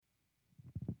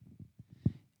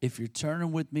If you're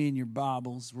turning with me in your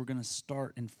Bibles, we're going to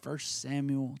start in 1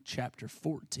 Samuel chapter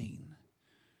 14.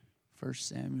 1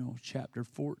 Samuel chapter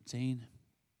 14,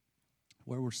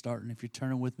 where we're starting, if you're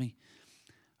turning with me.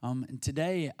 And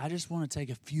today, I just want to take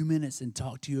a few minutes and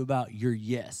talk to you about your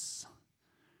yes.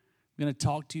 I'm going to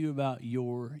talk to you about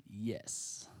your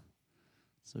yes.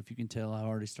 So if you can tell, I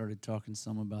already started talking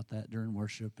some about that during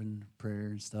worship and prayer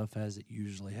and stuff, as it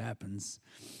usually happens.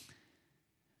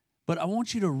 But I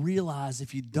want you to realize,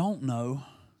 if you don't know,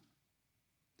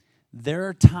 there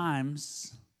are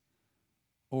times,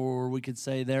 or we could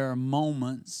say there are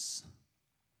moments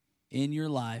in your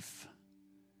life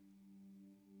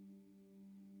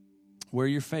where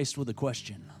you're faced with a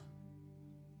question.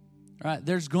 Right?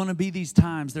 There's going to be these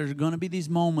times, there's going to be these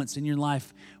moments in your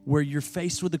life where you're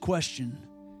faced with a question,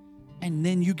 and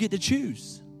then you get to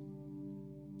choose.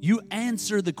 You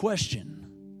answer the question.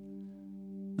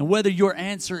 Now, whether your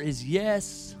answer is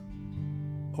yes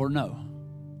or no,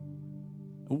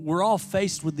 we're all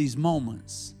faced with these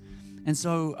moments. And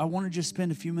so I want to just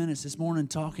spend a few minutes this morning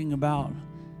talking about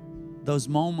those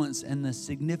moments and the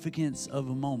significance of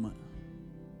a moment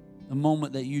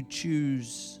that you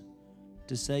choose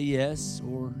to say yes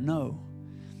or no.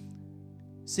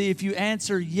 See, if you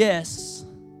answer yes,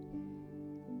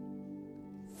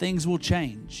 things will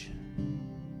change.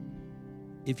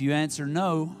 If you answer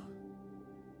no,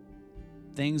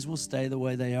 things will stay the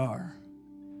way they are.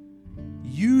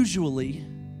 Usually,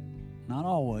 not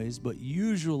always, but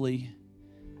usually,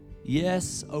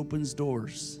 yes opens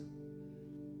doors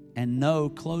and no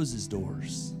closes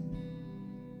doors.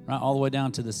 Right? All the way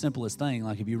down to the simplest thing,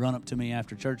 like if you run up to me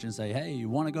after church and say, "Hey, you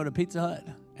want to go to Pizza Hut?"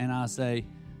 And I say,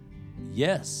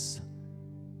 "Yes,"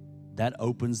 that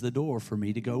opens the door for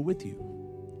me to go with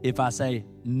you. If I say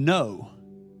no,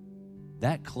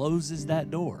 that closes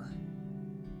that door.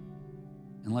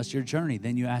 Unless you're journey,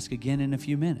 then you ask again in a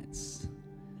few minutes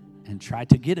and try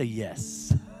to get a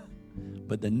yes.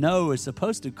 But the no is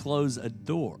supposed to close a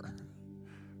door.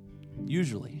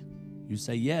 Usually, you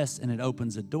say yes and it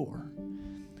opens a door.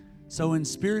 So in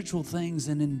spiritual things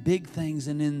and in big things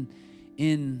and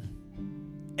in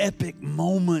epic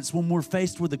moments when we're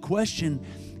faced with a question,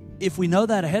 if we know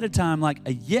that ahead of time, like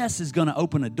a yes is going to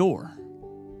open a door.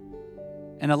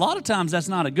 And a lot of times that's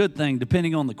not a good thing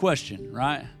depending on the question,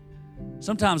 right?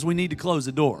 Sometimes we need to close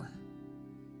the door.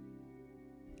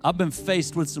 I've been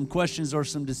faced with some questions or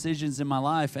some decisions in my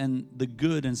life, and the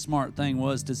good and smart thing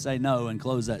was to say no and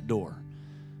close that door.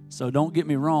 So don't get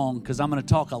me wrong, because I'm going to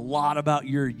talk a lot about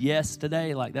your yes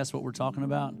today, like that's what we're talking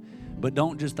about. But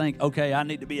don't just think, okay, I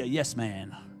need to be a yes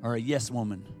man or a yes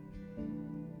woman,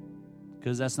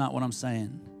 because that's not what I'm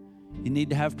saying. You need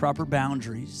to have proper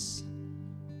boundaries.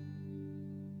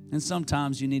 And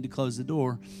sometimes you need to close the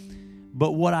door.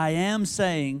 But what I am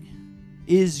saying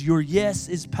is your yes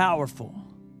is powerful.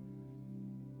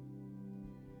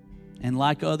 And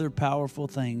like other powerful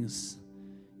things,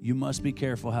 you must be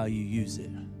careful how you use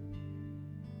it.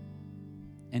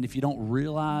 And if you don't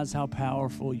realize how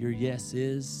powerful your yes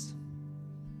is,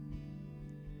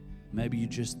 maybe you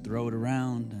just throw it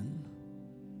around and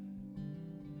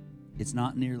it's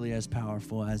not nearly as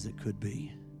powerful as it could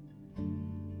be.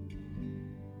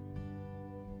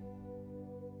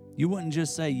 You wouldn't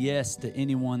just say yes to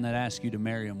anyone that asked you to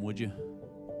marry them, would you?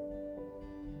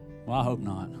 Well, I hope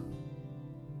not.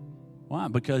 Why?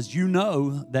 Because you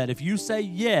know that if you say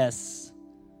yes,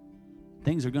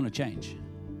 things are going to change.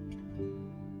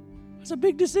 It's a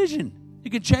big decision.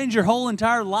 It could change your whole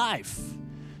entire life.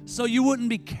 So you wouldn't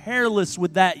be careless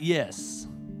with that yes.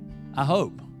 I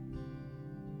hope.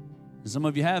 Some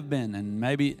of you have been, and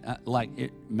maybe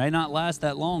it may not last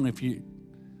that long if you...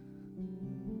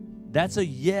 That's a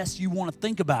yes you want to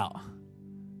think about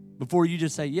before you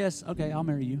just say, yes, okay, I'll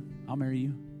marry you. I'll marry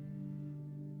you.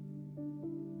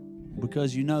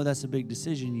 Because you know that's a big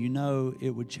decision. You know it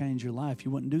would change your life.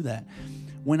 You wouldn't do that.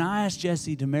 When I asked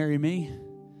Jesse to marry me,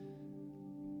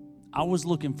 I was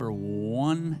looking for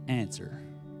one answer.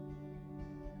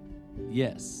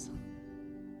 Yes.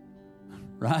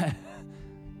 Right?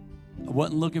 I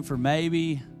wasn't looking for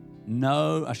maybe,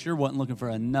 no. I sure wasn't looking for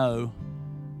a no.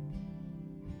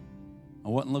 I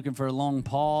wasn't looking for a long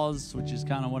pause, which is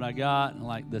kind of what I got, and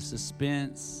like the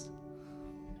suspense.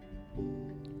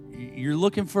 You're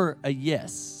looking for a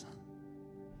yes.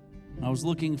 I was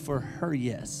looking for her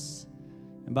yes.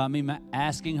 And by me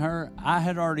asking her, I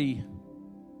had already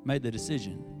made the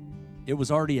decision. It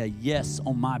was already a yes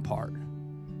on my part.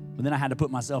 But then I had to put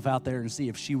myself out there and see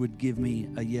if she would give me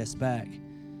a yes back.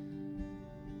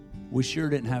 We sure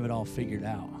didn't have it all figured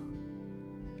out.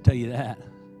 I'll tell you that.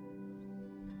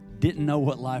 Didn't know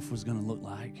what life was going to look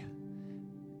like.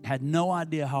 had no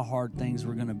idea how hard things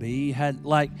were going to be.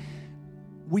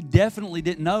 We definitely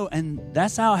didn't know. And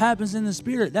that's how it happens in the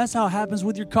Spirit. That's how it happens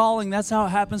with your calling. That's how it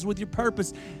happens with your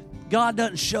purpose. God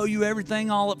doesn't show you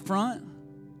everything all up front.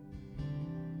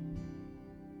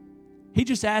 He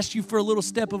just asked you for a little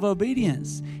step of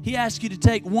obedience. He asked you to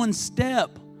take one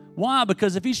step. Why?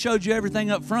 Because if he showed you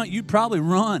everything up front, you'd probably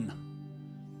run.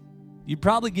 You'd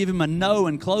probably give him a no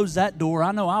and close that door.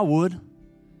 I know I would.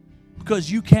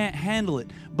 Because you can't handle it.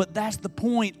 But that's the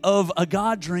point of a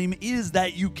God dream, is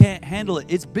that you can't handle it.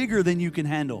 It's bigger than you can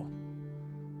handle.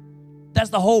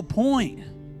 That's the whole point.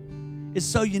 Is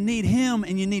so you need him,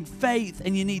 and you need faith,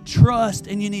 and you need trust,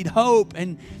 and you need hope,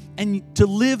 and to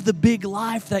live the big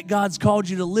life that God's called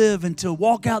you to live, and to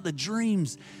walk out the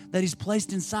dreams that he's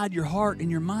placed inside your heart and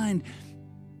your mind.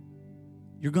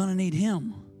 You're going to need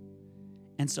him.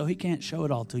 And so he can't show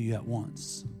it all to you at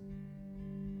once.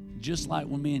 Just like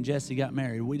when me and Jesse got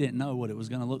married, we didn't know what it was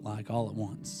going to look like all at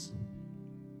once.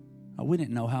 We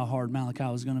didn't know how hard Malachi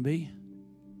was going to be.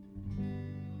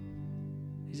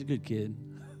 He's a good kid.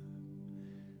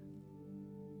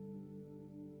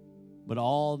 But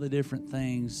all the different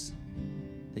things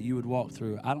that you would walk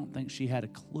through, I don't think she had a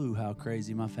clue how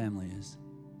crazy my family is.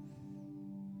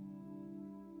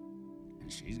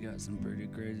 And she's got some pretty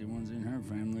crazy ones in her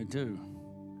family too.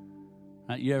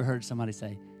 You ever heard somebody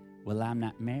say, well, I'm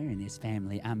not marrying his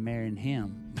family, I'm marrying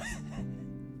him?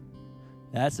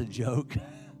 That's a joke.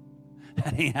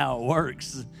 That ain't how it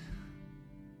works.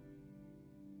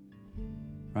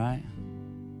 Right?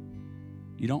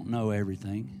 You don't know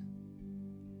everything.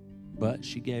 But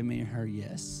she gave me her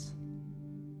yes.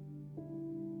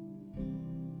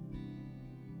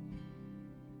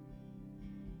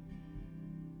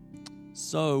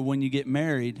 So when you get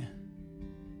married,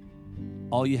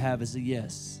 all you have is a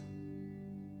yes.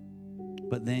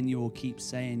 But then you will keep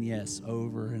saying yes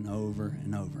over and over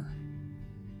and over.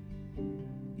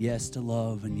 Yes to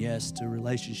love, and yes to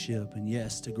relationship, and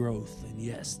yes to growth, and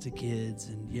yes to kids,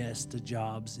 and yes to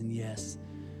jobs, and yes,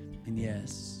 and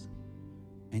yes,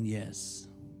 and yes.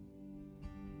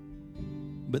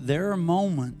 But there are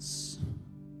moments,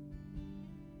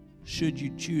 should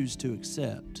you choose to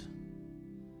accept,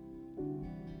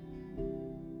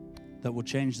 that will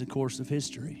change the course of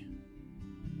history.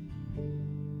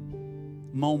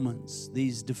 Moments,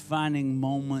 these defining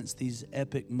moments, these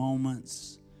epic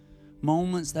moments,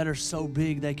 moments that are so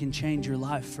big they can change your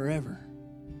life forever.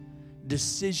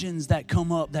 Decisions that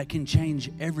come up that can change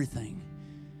everything.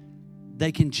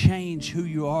 They can change who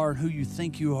you are and who you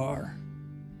think you are.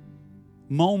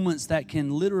 Moments that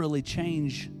can literally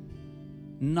change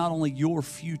not only your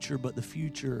future, but the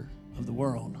future of the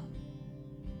world.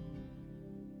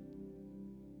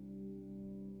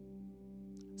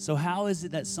 So how is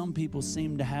it that some people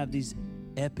seem to have these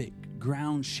epic,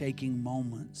 ground-shaking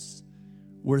moments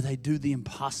where they do the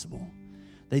impossible?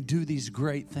 They do these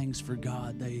great things for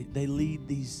God. They lead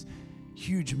these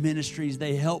huge ministries.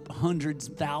 They help hundreds,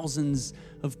 thousands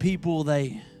of people.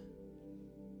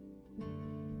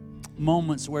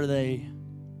 Moments where they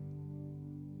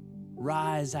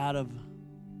rise out of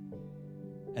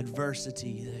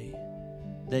adversity.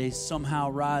 They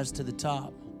somehow rise to the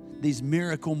top. These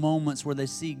miracle moments where they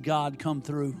see God come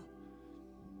through.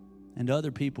 And other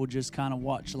people just kind of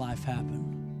watch life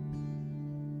happen,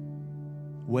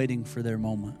 waiting for their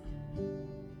moment.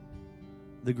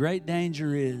 The great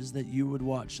danger is that you would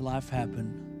watch life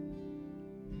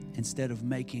happen instead of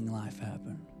making life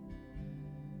happen.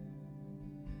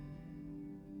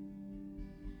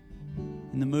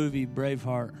 In the movie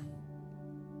Braveheart,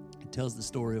 it tells the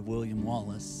story of William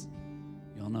Wallace.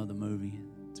 Y'all know the movie.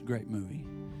 It's a great movie,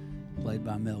 played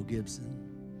by Mel Gibson.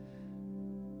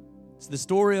 It's the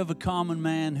story of a common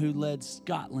man who led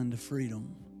Scotland to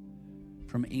freedom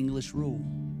from English rule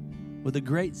with a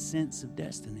great sense of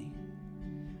destiny.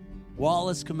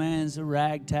 Wallace commands a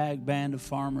ragtag band of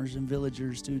farmers and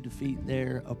villagers to defeat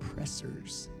their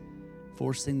oppressors,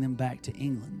 forcing them back to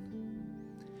England.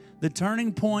 The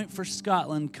turning point for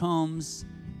Scotland comes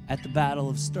at the Battle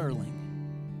of Stirling.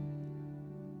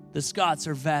 The Scots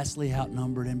are vastly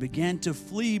outnumbered and begin to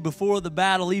flee before the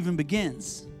battle even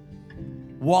begins.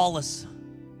 Wallace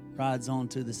rides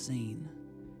onto the scene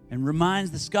and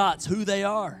reminds the Scots who they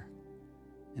are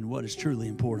and what is truly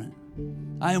important.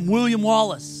 I am William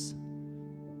Wallace.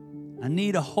 I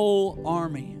need a whole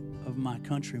army of my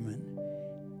countrymen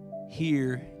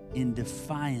here in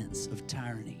defiance of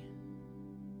tyranny.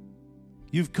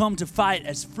 You've come to fight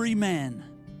as free men,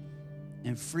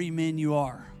 and free men you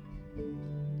are.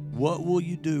 What will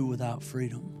you do without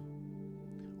freedom?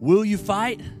 Will you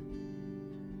fight?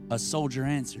 A soldier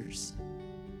answers,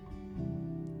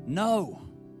 no.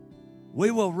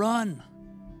 We will run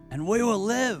and we will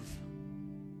live.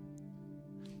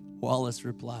 Wallace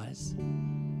replies,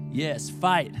 yes,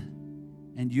 fight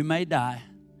and you may die.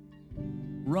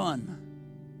 Run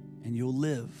and you'll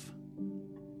live,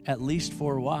 at least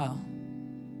for a while.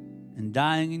 And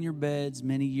dying in your beds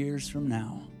many years from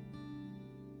now,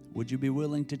 would you be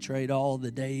willing to trade all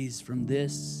the days from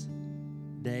this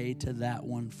day to that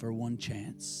one for one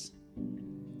chance?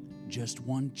 Just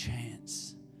one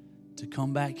chance to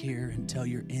come back here and tell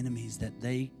your enemies that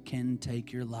they can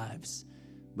take your lives,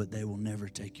 but they will never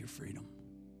take your freedom.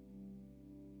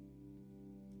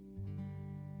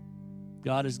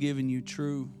 God has given you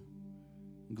true,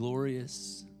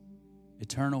 glorious,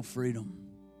 eternal freedom.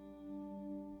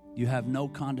 You have no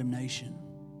condemnation.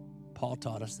 Paul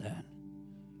taught us that.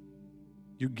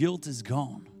 Your guilt is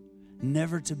gone,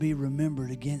 never to be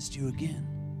remembered against you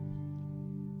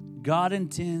again. God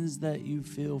intends that you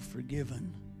feel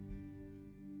forgiven.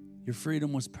 Your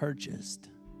freedom was purchased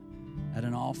at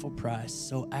an awful price,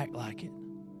 so act like it,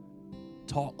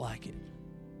 talk like it,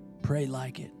 pray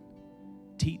like it,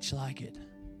 teach like it,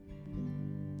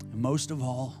 and most of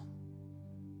all,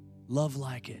 love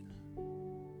like it.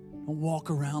 Don't walk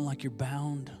around like you're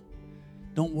bound.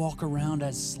 Don't walk around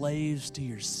as slaves to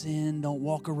your sin. Don't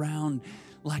walk around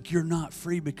like you're not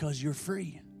free, because you're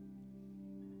free.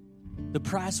 The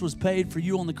price was paid for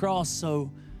you on the cross,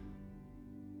 so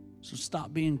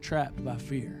stop being trapped by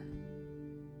fear.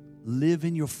 Live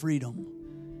in your freedom.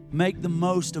 Make the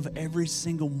most of every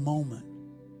single moment.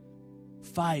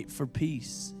 Fight for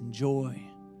peace and joy.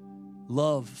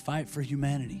 Love, fight for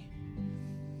humanity.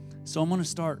 So I'm going to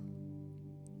start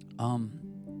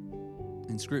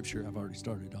in Scripture. I've already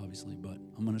started, obviously, but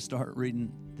I'm going to start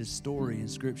reading this story in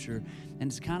Scripture. And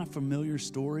it's kind of a familiar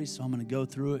story, so I'm going to go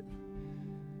through it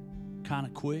kind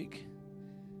of quick.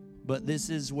 But this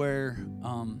is where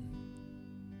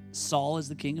Saul is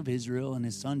the king of Israel, and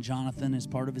his son Jonathan is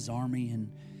part of his army,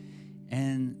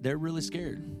 and they're really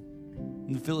scared.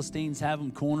 And the Philistines have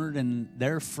them cornered, and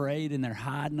they're afraid, and they're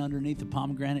hiding underneath the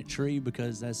pomegranate tree,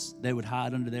 because they would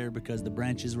hide under there because the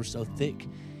branches were so thick.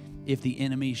 If the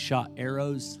enemy shot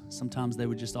arrows, sometimes they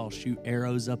would just all shoot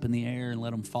arrows up in the air and let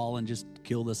them fall and just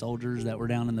kill the soldiers that were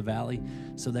down in the valley.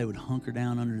 So they would hunker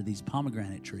down under these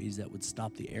pomegranate trees that would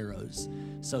stop the arrows.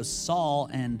 So Saul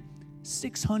and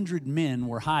 600 men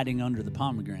were hiding under the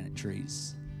pomegranate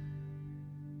trees.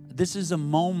 This is a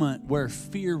moment where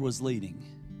fear was leading.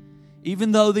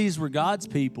 Even though these were God's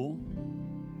people,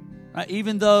 right?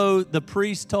 Even though the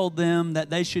priest told them that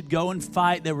they should go and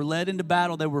fight, they were led into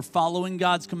battle, they were following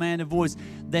God's command and voice,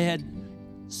 they had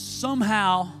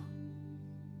somehow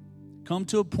come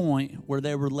to a point where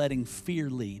they were letting fear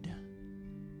lead.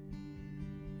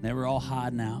 They were all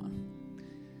hiding out.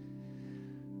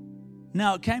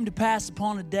 Now it came to pass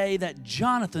upon a day that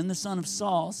Jonathan, the son of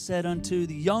Saul, said unto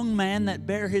the young man that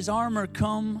bare his armor,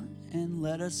 Come and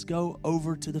let us go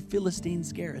over to the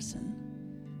Philistines' garrison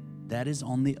that is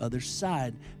on the other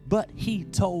side. But he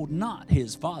told not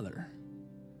his father.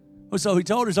 So he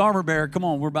told his armor bearer, come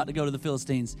on, we're about to go to the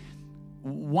Philistines.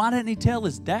 Why didn't he tell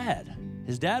his dad?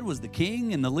 His dad was the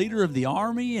king and the leader of the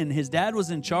army, and his dad was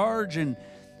in charge, and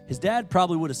his dad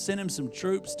probably would have sent him some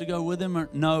troops to go with him. Or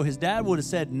no, his dad would have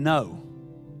said no.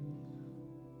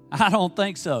 I don't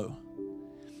think so.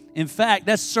 In fact,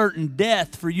 that's certain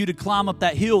death for you to climb up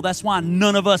that hill. That's why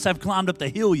none of us have climbed up the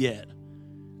hill yet.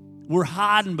 We're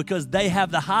hiding because they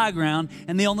have the high ground,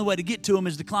 and the only way to get to them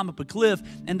is to climb up a cliff,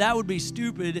 and that would be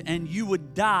stupid, and you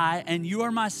would die, and you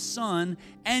are my son,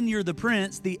 and you're the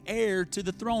prince, the heir to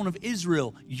the throne of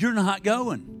Israel. You're not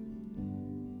going.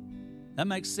 That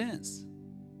makes sense.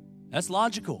 That's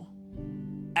logical.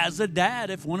 As a dad,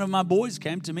 if one of my boys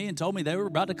came to me and told me they were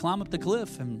about to climb up the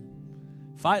cliff and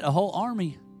fight a whole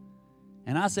army,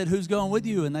 and I said, who's going with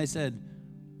you? And they said,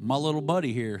 my little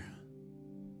buddy here.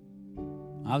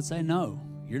 I would say, no,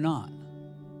 you're not.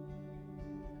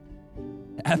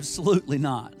 Absolutely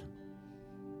not.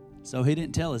 So he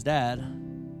didn't tell his dad.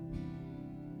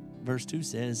 Verse 2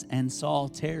 says, and Saul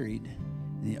tarried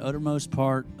in the uttermost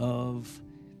part of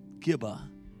Gibeah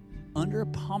under a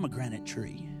pomegranate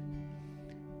tree,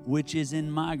 which is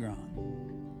in Migron.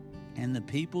 And the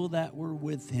people that were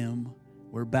with him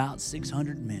were about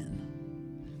 600 men.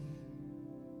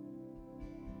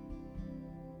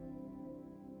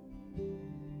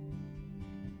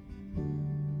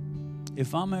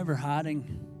 If I'm ever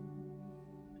hiding,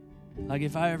 like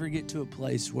if I ever get to a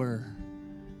place where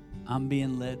I'm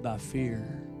being led by fear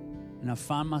and I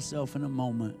find myself in a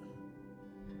moment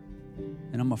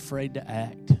and I'm afraid to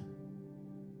act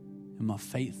and my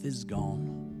faith is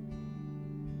gone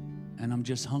and I'm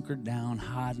just hunkered down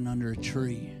hiding under a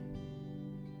tree,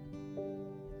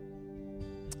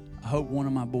 hope one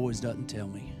of my boys doesn't tell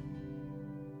me.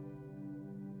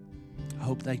 I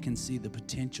hope they can see the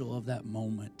potential of that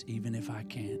moment, even if I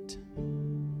can't.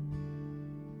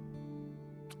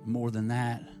 More than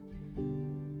that,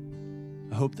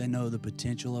 I hope they know the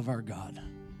potential of our God,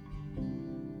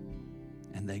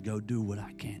 and they go do what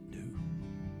I can't do.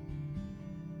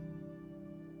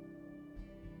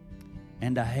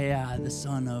 And Ahiah, the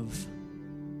son of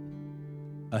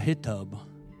Ahitub,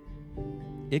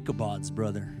 Ichabod's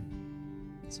brother.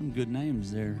 Some good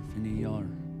names there, if any of y'all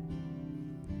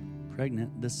are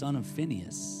pregnant. The son of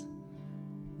Phinehas,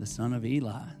 the son of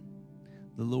Eli,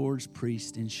 the Lord's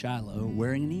priest in Shiloh,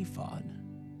 wearing an ephod.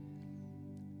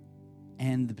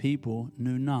 And the people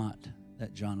knew not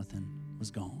that Jonathan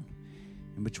was gone.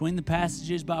 And between the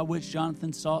passages by which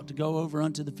Jonathan sought to go over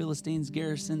unto the Philistines'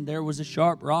 garrison, there was a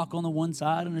sharp rock on the one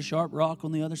side and a sharp rock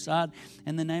on the other side.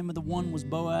 And the name of the one was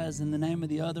Boaz, and the name of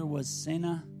the other was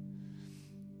Senah.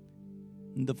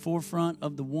 And the forefront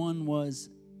of the one was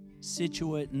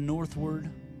situate northward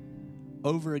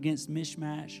over against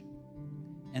Michmash,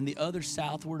 and the other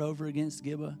southward over against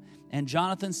Gibeah. And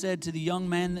Jonathan said to the young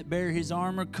man that bare his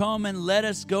armor, Come and let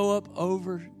us go up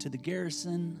over to the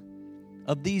garrison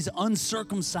of these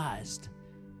uncircumcised.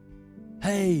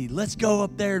 Hey, let's go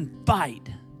up there and fight.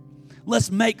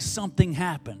 Let's make something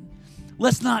happen.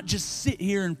 Let's not just sit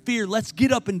here in fear. Let's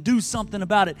get up and do something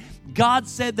about it. God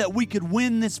said that we could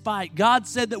win this fight. God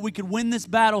said that we could win this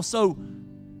battle. So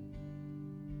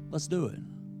let's do it.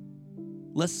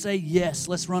 Let's say yes.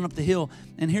 Let's run up the hill.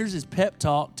 And here's his pep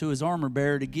talk to his armor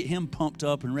bearer to get him pumped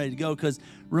up and ready to go. Because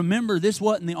remember, this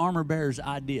wasn't the armor bearer's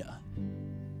idea.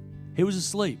 He was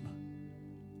asleep.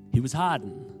 He was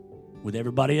hiding with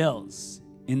everybody else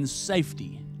in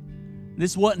safety.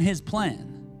 This wasn't his plan.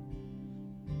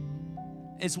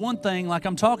 It's one thing, like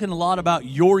I'm talking a lot about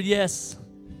your yes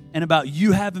and about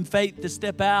you having faith to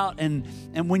step out and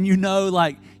when you know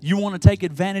like you want to take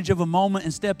advantage of a moment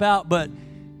and step out, but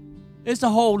it's a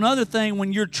whole nother thing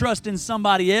when you're trusting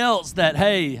somebody else that,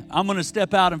 hey, I'm going to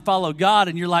step out and follow God,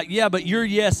 and you're like, yeah, but your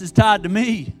yes is tied to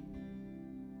me.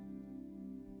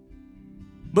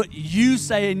 But you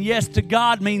saying yes to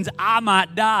God means I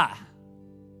might die.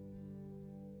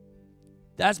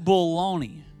 That's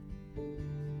baloney.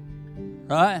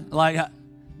 Right? Like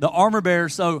the armor bearer.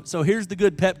 So here's the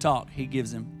good pep talk he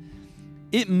gives him.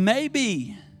 It may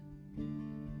be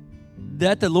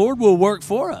that the Lord will work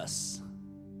for us.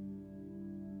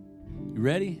 You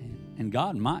ready? And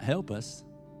God might help us.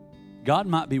 God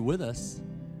might be with us.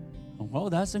 Well,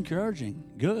 that's encouraging.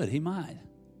 Good, he might.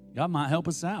 God might help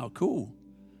us out. Cool.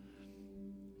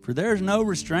 For there is no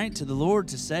restraint to the Lord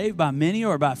to save by many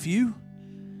or by few.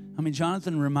 I mean,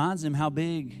 Jonathan reminds him how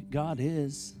big God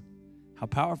is, how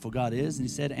powerful God is. And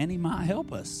he said, and he might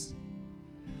help us.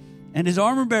 And his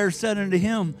armor bearer said unto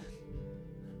him,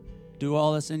 do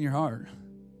all that's in your heart.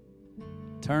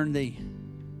 Turn thee.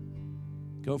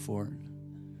 Go for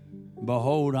it.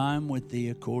 Behold, I am with thee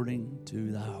according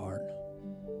to thy heart.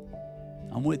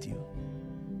 I'm with you.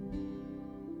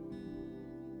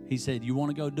 He said, you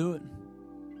want to go do it?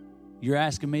 You're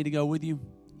asking me to go with you?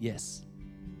 Yes.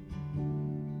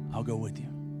 I'll go with you.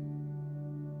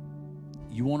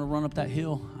 You want to run up that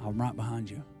hill? I'm right behind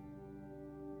you.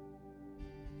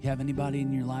 You have anybody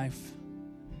in your life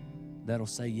that'll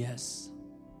say yes?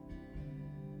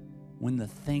 When the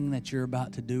thing that you're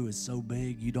about to do is so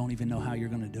big, you don't even know how you're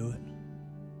going to do it?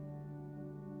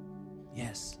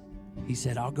 Yes. He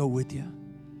said, I'll go with you.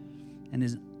 And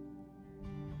his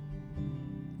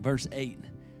verse 8,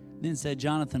 then said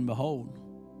Jonathan, behold,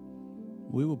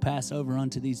 we will pass over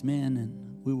unto these men,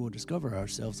 and we will discover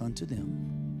ourselves unto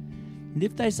them. And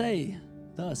if they say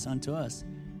thus unto us,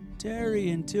 tarry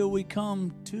until we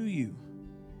come to you,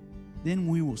 then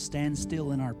we will stand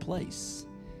still in our place,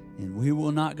 and we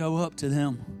will not go up to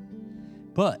them.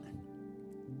 But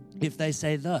if they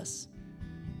say thus,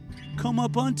 come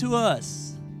up unto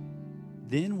us,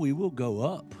 then we will go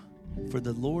up, for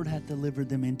the Lord hath delivered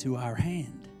them into our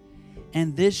hand.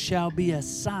 And this shall be a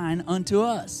sign unto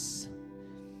us.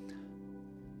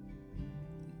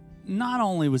 Not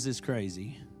only was this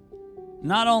crazy,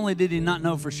 not only did he not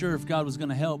know for sure if God was going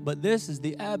to help, but this is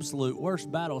the absolute worst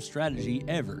battle strategy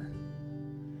ever.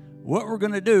 What we're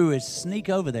going to do is sneak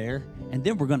over there, and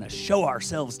then we're going to show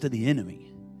ourselves to the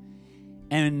enemy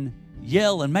and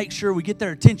yell and make sure we get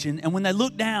their attention. And when they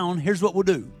look down, here's what we'll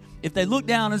do. If they look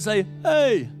down and say,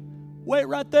 hey, wait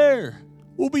right there,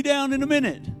 we'll be down in a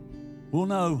minute, we'll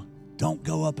know, don't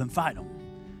go up and fight them.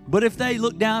 But if they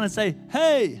look down and say,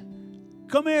 hey,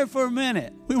 come here for a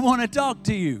minute, we want to talk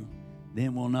to you,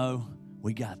 then we'll know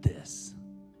we got this.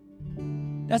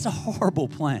 That's a horrible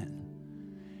plan.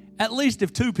 At least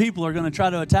if two people are going to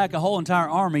try to attack a whole entire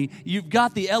army, you've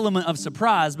got the element of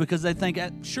surprise because they think,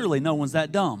 surely no one's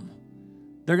that dumb.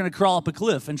 They're going to crawl up a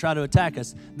cliff and try to attack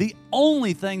us. The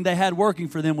only thing they had working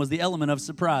for them was the element of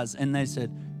surprise. And they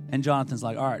said, and Jonathan's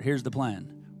like, all right, here's the plan.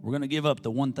 We're going to give up the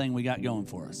one thing we got going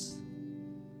for us.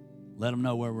 Let them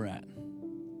know where we're at.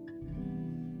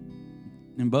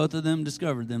 And both of them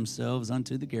discovered themselves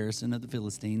unto the garrison of the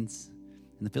Philistines.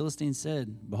 And the Philistines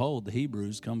said, behold, the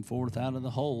Hebrews come forth out of the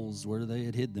holes where they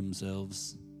had hid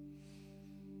themselves.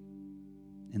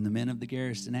 And the men of the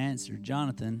garrison answered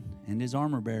Jonathan and his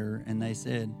armor-bearer, and they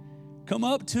said, come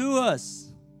up to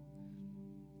us,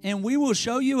 and we will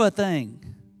show you a thing.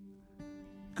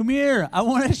 Come here, I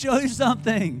want to show you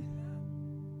something.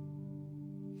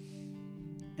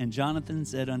 And Jonathan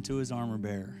said unto his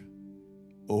armor-bearer,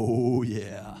 oh,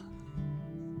 yeah,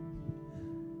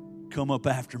 come up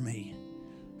after me,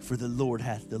 for the Lord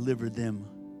hath delivered them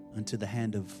unto the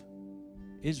hand of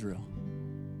Israel.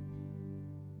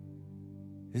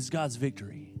 This is God's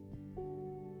victory.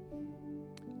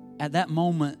 At that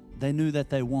moment, they knew that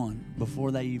they won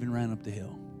before they even ran up the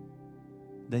hill.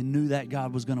 They knew that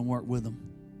God was going to work with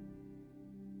them.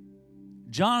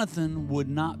 Jonathan would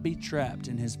not be trapped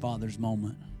in his father's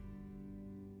moment.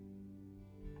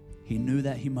 He knew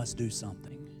that he must do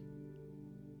something.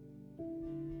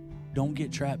 Don't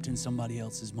get trapped in somebody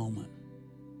else's moment.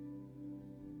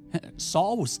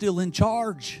 Saul was still in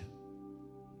charge,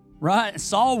 right?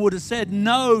 Saul would have said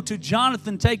no to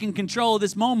Jonathan taking control of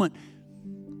this moment,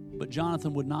 but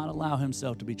Jonathan would not allow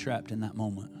himself to be trapped in that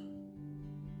moment.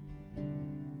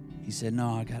 He said, no,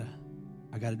 I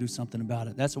gotta do something about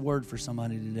it. That's a word for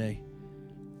somebody today.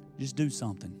 Just do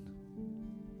something.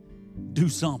 Do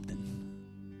something.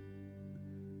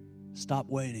 Stop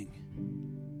waiting.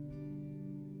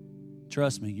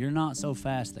 Trust me, you're not so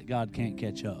fast that God can't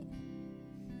catch up.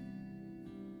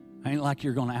 Ain't like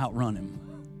you're going to outrun him.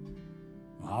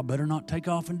 Well, I better not take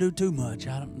off and do too much.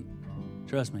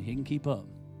 Trust me, he can keep up.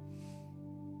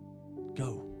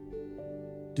 Go.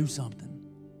 Do something.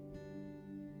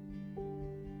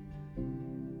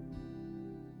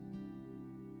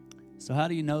 So how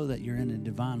do you know that you're in a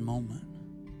divine moment?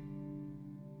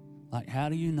 Like, how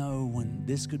do you know when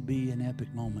this could be an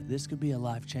epic moment? This could be a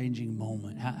life-changing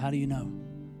moment. How do you know?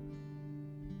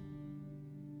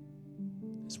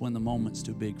 It's when the moment's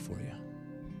too big for you.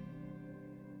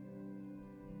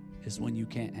 It's when you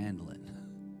can't handle it.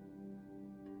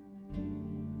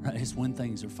 Right? It's when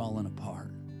things are falling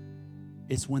apart.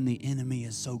 It's when the enemy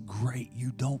is so great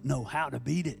you don't know how to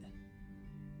beat it.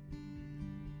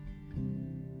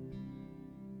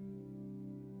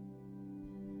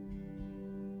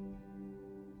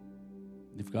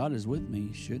 If God is with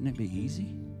me, shouldn't it be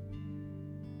easy?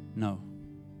 No.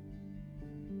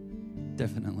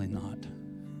 Definitely not.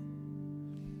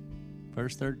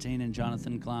 Verse 13, and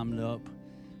Jonathan climbed up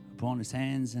upon his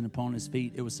hands and upon his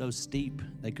feet. It was so steep,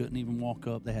 they couldn't even walk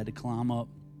up. They had to climb up.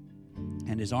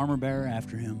 And his armor-bearer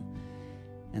after him.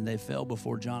 And they fell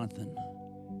before Jonathan,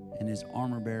 and his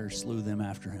armor-bearer slew them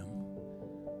after him.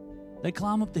 They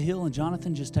climb up the hill, and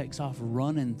Jonathan just takes off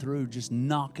running through, just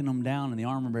knocking them down, and the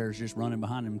armor-bearer's just running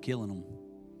behind him, killing them.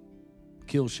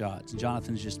 Kill shots. And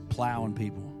Jonathan's just plowing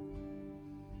people.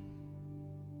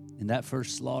 And that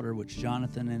first slaughter, which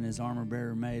Jonathan and his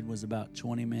armor-bearer made, was about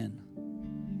 20 men.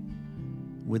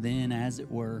 Within, as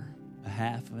it were, a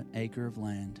half of an acre of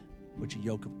land, which a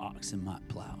yoke of oxen might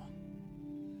plow.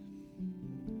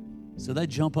 So they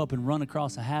jump up and run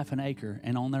across a half an acre,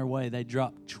 and on their way, they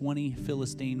drop 20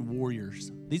 Philistine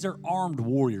warriors. These are armed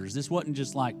warriors. This wasn't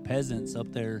just like peasants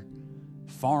up there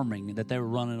farming that they were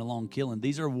running along killing.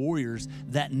 These are warriors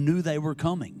that knew they were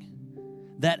coming,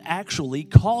 that actually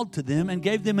called to them and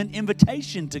gave them an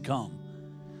invitation to come.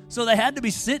 So they had to be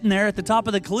sitting there at the top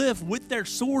of the cliff with their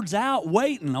swords out,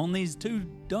 waiting on these two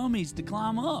dummies to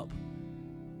climb up.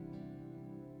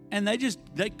 And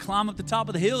they climb up the top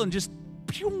of the hill and just,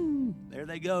 pew, there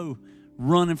they go,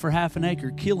 running for half an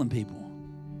acre, killing people.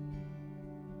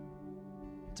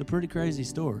 It's a pretty crazy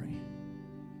story.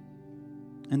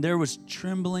 And there was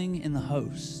trembling in the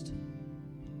host,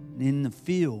 in the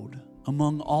field,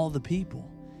 among all the people,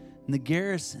 and the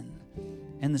garrison,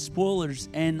 and the spoilers,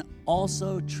 and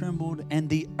also trembled, and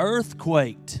the earth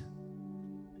quaked.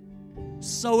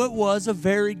 So it was a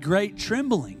very great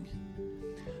trembling.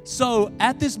 So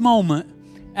at this moment,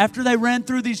 after they ran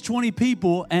through these 20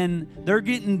 people and they're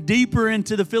getting deeper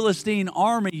into the Philistine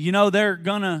army, you know they're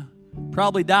going to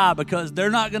probably die because they're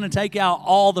not going to take out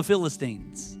all the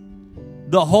Philistines,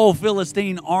 the whole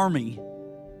Philistine army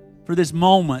for this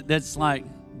moment that's like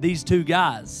these two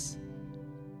guys.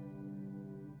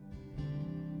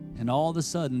 And all of a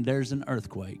sudden, there's an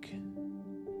earthquake.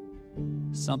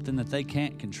 Something that they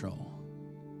can't control.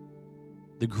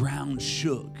 The ground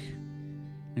shook.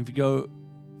 And if you go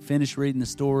finish reading the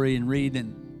story and read,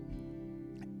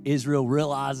 and Israel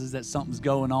realizes that something's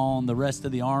going on, the rest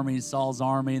of the army, Saul's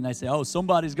army, and they say, oh,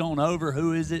 somebody's going over.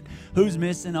 Who is it? Who's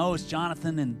missing? Oh, it's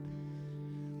Jonathan.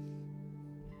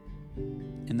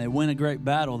 And they win a great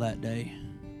battle that day.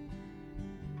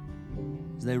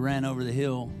 As they ran over the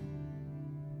hill.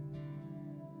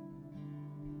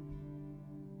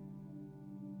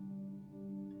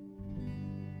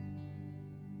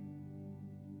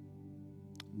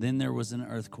 Then there was an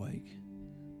earthquake.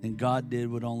 Then God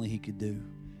did what only He could do.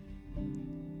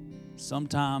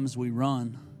 Sometimes we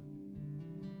run,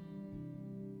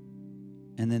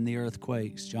 and then the earth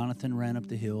quakes. Jonathan ran up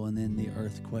the hill, and then the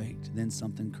earth quaked. Then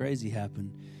something crazy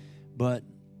happened. But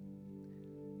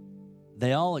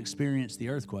they all experienced the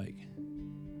earthquake.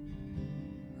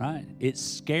 Right? It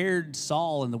scared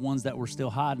Saul and the ones that were still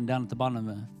hiding down at the bottom of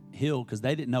the hill because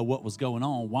they didn't know what was going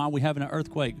on. Why are we having an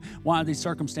earthquake? Why are these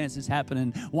circumstances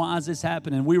happening? Why is this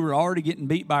happening? We were already getting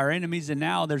beat by our enemies, and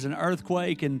now there's an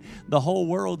earthquake, and the whole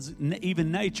world's,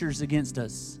 even nature's against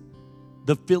us.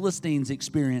 The Philistines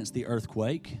experienced the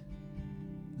earthquake.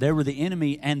 They were the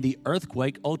enemy, and the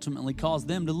earthquake ultimately caused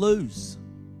them to lose.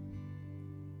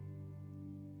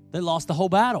 They lost the whole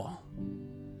battle.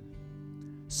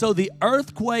 So the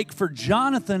earthquake for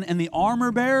Jonathan and the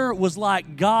armor bearer was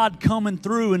like God coming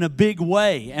through in a big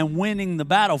way and winning the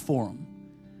battle for them.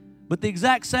 But the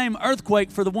exact same earthquake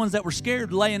for the ones that were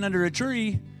scared laying under a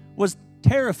tree was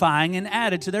terrifying and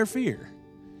added to their fear.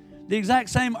 The exact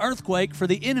same earthquake for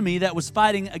the enemy that was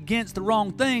fighting against the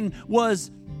wrong thing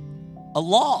was a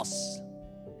loss.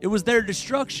 It was their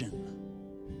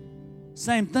destruction.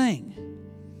 Same thing.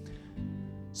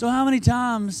 So how many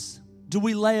times do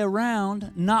we lay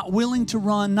around not willing to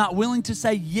run, not willing to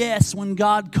say yes when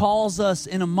God calls us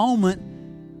in a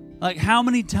moment? Like, how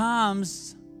many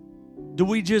times do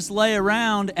we just lay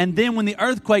around, and then when the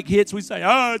earthquake hits, we say,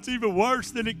 oh, it's even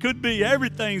worse than it could be.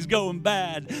 Everything's going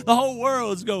bad. The whole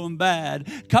world's going bad.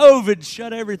 COVID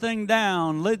shut everything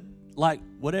down. Like,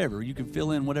 whatever. You can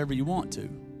fill in whatever you want to.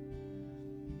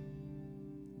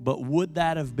 But would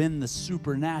that have been the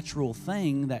supernatural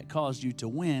thing that caused you to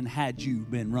win had you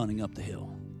been running up the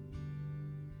hill?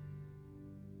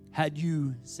 Had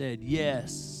you said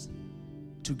yes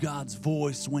to God's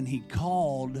voice when He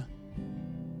called?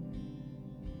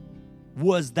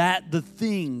 Was that the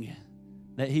thing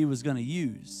that He was going to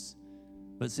use?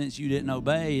 But since you didn't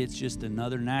obey, it's just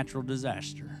another natural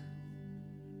disaster.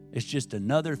 It's just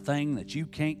another thing that you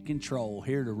can't control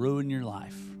here to ruin your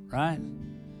life, right?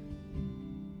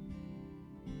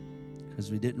 Because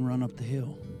we didn't run up the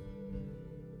hill.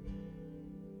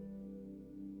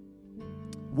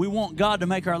 We want God to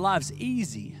make our lives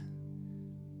easy.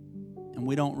 And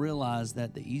we don't realize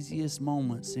that the easiest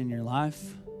moments in your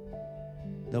life,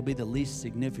 they'll be the least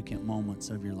significant moments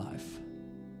of your life.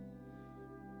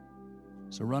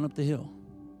 So run up the hill.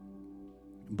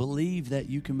 Believe that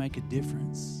you can make a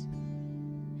difference.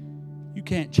 You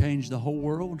can't change the whole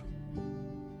world,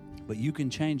 but you can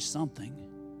change something.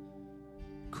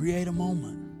 Create a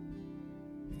moment.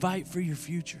 Fight for your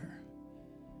future.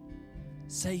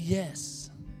 Say yes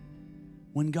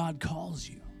when God calls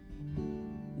you.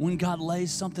 When God lays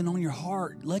something on your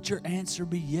heart, let your answer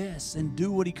be yes and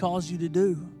do what He calls you to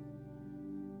do.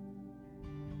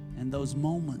 And those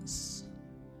moments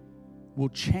will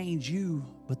change you,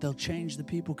 but they'll change the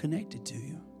people connected to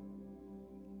you.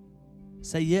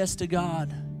 Say yes to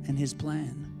God and His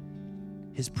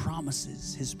plan, His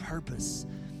promises, His purpose.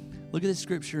 Look at this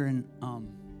scripture in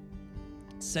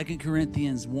 2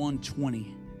 Corinthians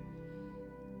 1:20.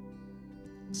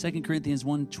 2 Corinthians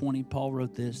 1:20, Paul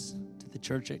wrote this to the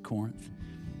church at Corinth.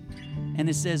 And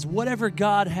it says, whatever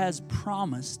God has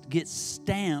promised gets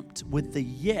stamped with the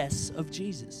yes of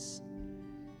Jesus.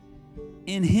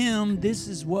 In Him, this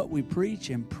is what we preach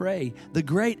and pray, the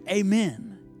great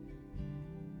amen.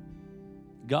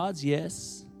 God's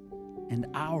yes and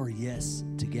our yes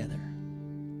together.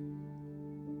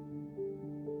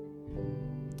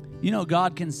 You know,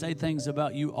 God can say things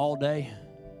about you all day.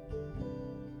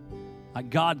 Like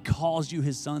God calls you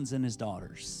His sons and His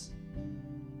daughters.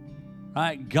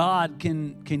 Right? God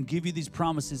can give you these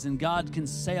promises, and God can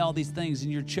say all these things,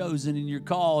 and you're chosen and you're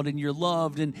called and you're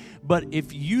loved. But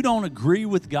if you don't agree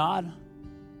with God,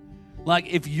 like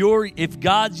if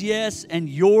God's yes and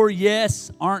your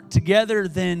yes aren't together,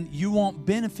 then you won't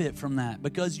benefit from that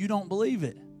because you don't believe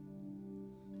it.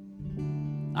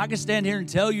 I can stand here and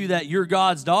tell you that you're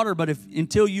God's daughter, but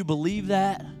until you believe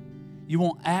that, you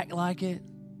won't act like it,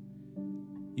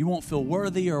 You won't feel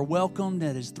worthy or welcomed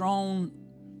at His throne.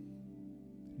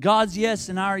 God's yes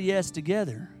and our yes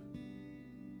together.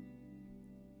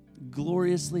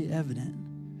 Gloriously evident.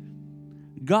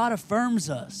 God affirms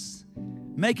us,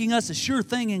 making us a sure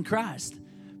thing in Christ,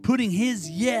 putting His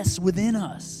yes within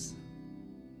us.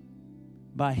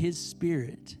 By His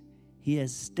Spirit, He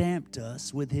has stamped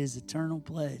us with His eternal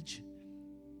pledge,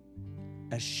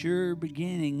 a sure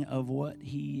beginning of what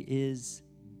He is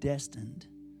destined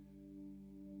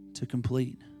to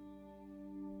complete.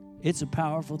 It's a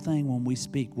powerful thing when we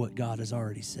speak what God has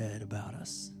already said about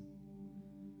us.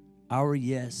 Our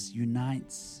yes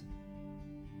unites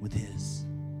with His.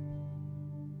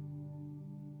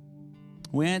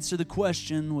 We answer the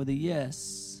question with a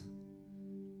yes,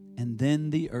 and then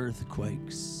the earth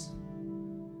quakes.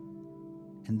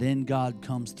 And then God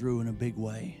comes through in a big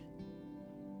way.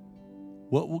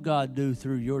 What will God do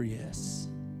through your yes?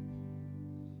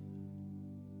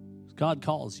 God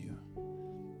calls you.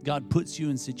 God puts you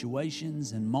in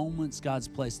situations and moments. God's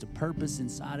placed a purpose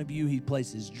inside of you. He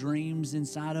places dreams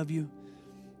inside of you.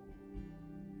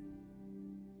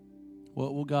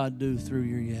 What will God do through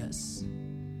your yes?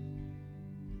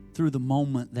 Through the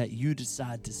moment that you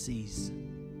decide to seize,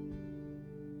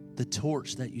 the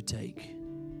torch that you take,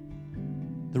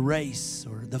 the race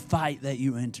or the fight that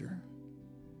you enter.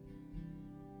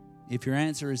 If your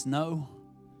answer is no,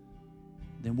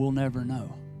 then we'll never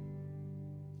know.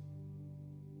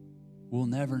 We'll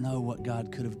never know what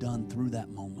God could have done through that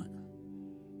moment,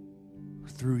 or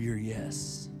through your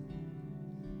yes.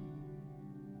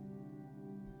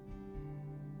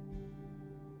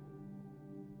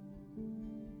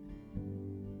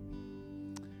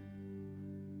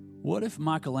 What if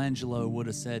Michelangelo would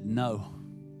have said, no,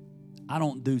 I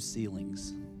don't do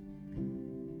ceilings?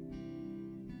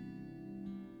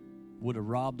 Would have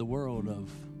robbed the world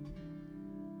of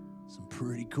some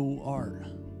pretty cool art.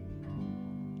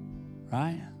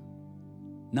 Right?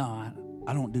 No,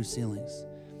 I don't do ceilings.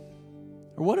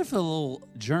 Or what if a little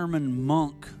German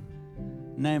monk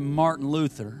named Martin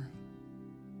Luther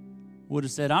would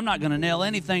have said, I'm not going to nail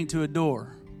anything to a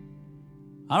door.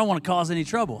 I don't want to cause any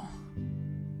trouble.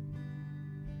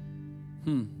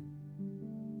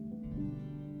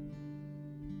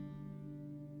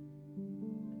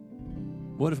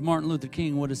 What if Martin Luther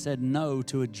King would have said no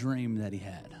to a dream that he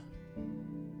had?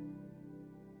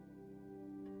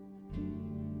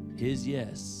 His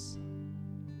yes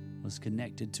was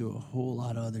connected to a whole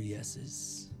lot of other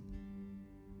yeses.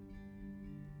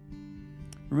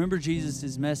 Remember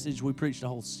Jesus' message? We preached a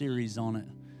whole series on it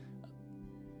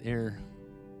there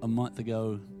a month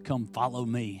ago. Come follow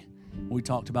me. We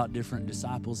talked about different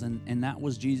disciples, and that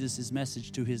was Jesus'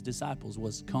 message to His disciples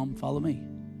was, come follow me.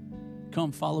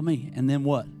 Come follow me. And then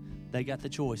what? They got the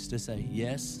choice to say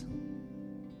yes,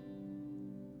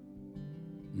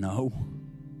 no.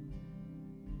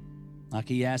 Like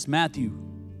He asked Matthew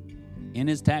in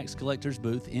his tax collector's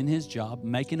booth, in his job,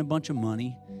 making a bunch of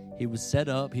money. He was set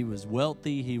up. He was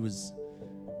wealthy. He was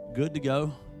good to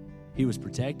go. He was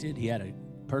protected. He had a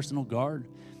personal guard.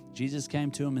 Jesus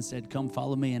came to him and said, come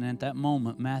follow me. And at that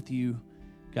moment, Matthew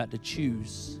got to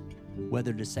choose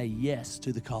whether to say yes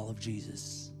to the call of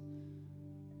Jesus.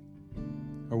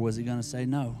 Or was he going to say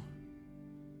no?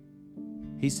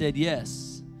 He said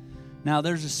yes. Now,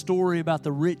 there's a story about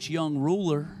the rich young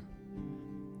ruler.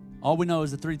 All we know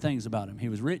is the three things about him. He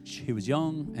was rich, he was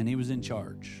young, and he was in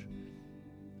charge.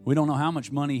 We don't know how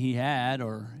much money he had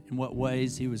or in what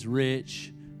ways he was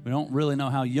rich. We don't really know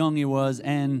how young he was,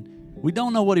 and we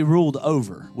don't know what he ruled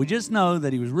over. We just know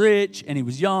that he was rich, and he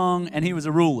was young, and he was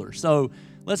a ruler. So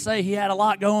let's say he had a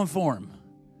lot going for him.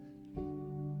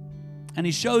 And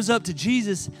he shows up to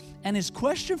Jesus, and his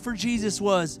question for Jesus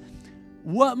was,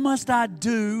 what must I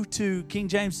do to, King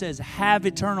James says, have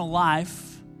eternal life?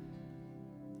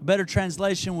 A better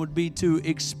translation would be to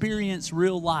experience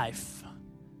real life,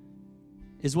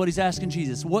 is what he's asking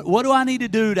Jesus. What do I need to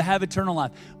do to have eternal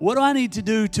life? What do I need to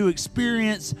do to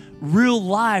experience real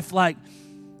life? Like,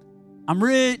 I'm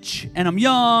rich, and I'm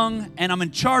young, and I'm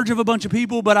in charge of a bunch of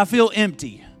people, but I feel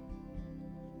empty.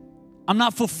 I'm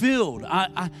not fulfilled.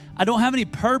 I don't have any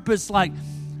purpose. Like,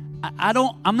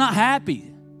 I'm not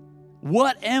happy.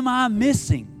 What am I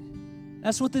missing?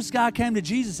 That's what this guy came to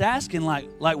Jesus asking. Like,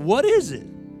 what is it?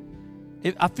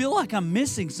 I feel like I'm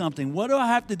missing something. What do I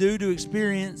have to do to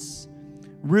experience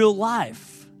real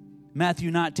life?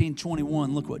 Matthew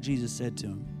 19:21. Look what Jesus said to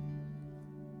him.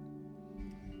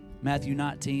 Matthew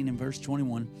 19 and verse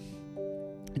 21.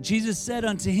 Jesus said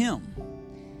unto him,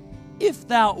 if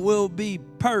thou wilt be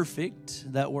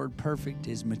perfect, that word perfect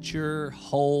is mature,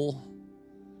 whole,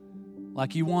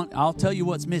 like you want, I'll tell you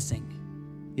what's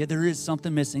missing. Yet there is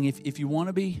something missing. If you want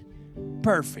to be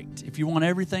perfect, if you want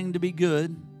everything to be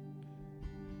good,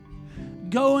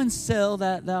 go and sell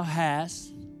that thou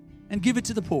hast and give it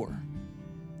to the poor,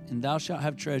 and thou shalt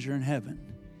have treasure in heaven.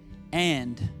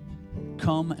 And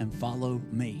come and follow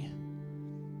me.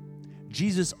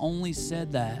 Jesus only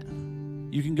said that.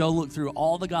 You can go look through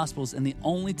all the Gospels, and the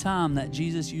only time that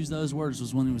Jesus used those words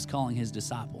was when he was calling his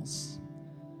disciples.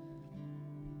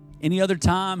 Any other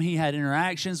time he had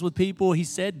interactions with people, he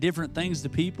said different things to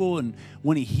people. And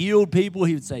when he healed people,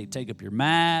 he would say, take up your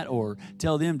mat, or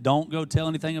tell them, don't go tell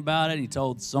anything about it. He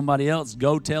told somebody else,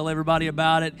 go tell everybody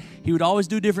about it. He would always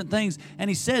do different things. And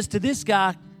he says to this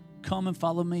guy, come and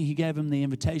follow me. He gave him the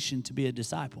invitation to be a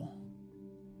disciple.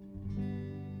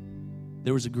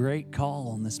 There was a great call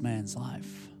on this man's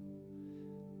life.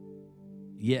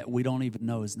 Yet we don't even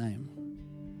know his name.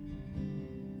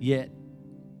 Yet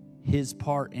his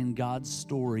part in God's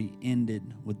story ended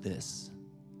with this.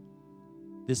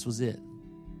 This was it.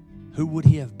 Who would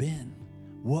he have been?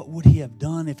 What would he have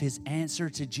done if his answer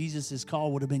to Jesus'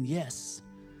 call would have been yes?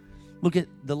 Look at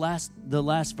the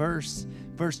last verse.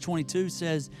 Verse 22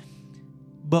 says,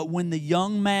 but when the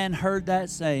young man heard that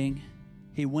saying,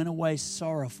 he went away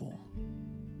sorrowful,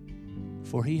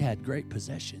 for he had great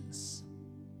possessions.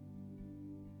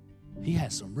 He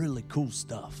had some really cool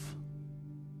stuff.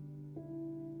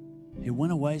 He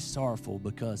went away sorrowful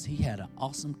because he had an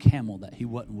awesome camel that he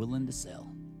wasn't willing to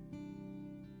sell.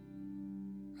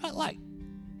 Right? Like,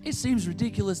 it seems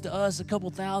ridiculous to us a couple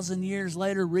thousand years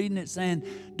later reading it saying,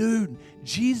 dude,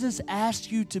 Jesus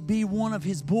asked you to be one of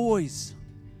his boys,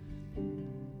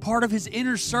 part of his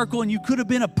inner circle, and you could have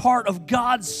been a part of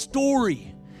God's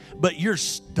story, but your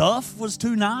stuff was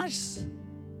too nice.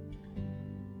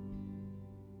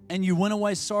 And you went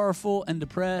away sorrowful and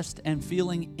depressed and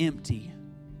feeling empty.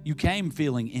 You came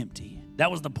feeling empty. That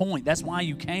was the point. That's why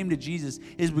you came to Jesus,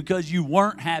 is because you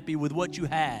weren't happy with what you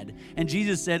had. And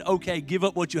Jesus said, okay, give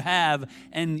up what you have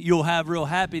and you'll have real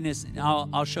happiness. And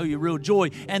I'll show you real joy.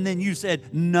 And then you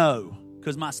said, no,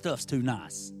 because my stuff's too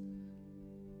nice.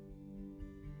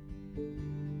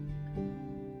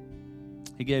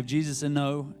 He gave Jesus a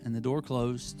no, and the door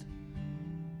closed.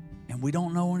 And we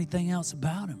don't know anything else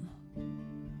about him.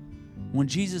 When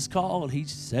Jesus called, he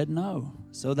said no.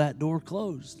 So that door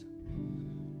closed.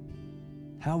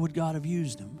 How would God have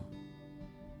used him?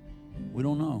 We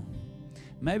don't know.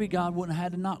 Maybe God wouldn't have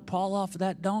had to knock Paul off of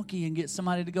that donkey and get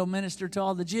somebody to go minister to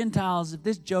all the Gentiles if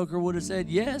this joker would have said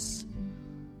yes.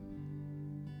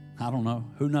 I don't know.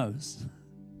 Who knows?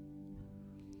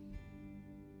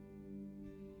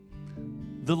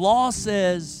 The law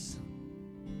says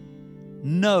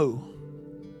no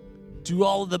to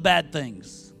all of the bad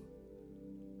things.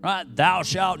 Right? Thou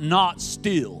shalt not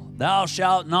steal. Thou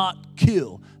shalt not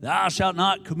kill. Thou shalt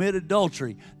not commit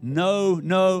adultery.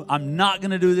 No, I'm not going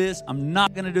to do this. I'm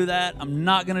not going to do that. I'm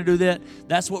not going to do that.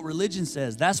 That's what religion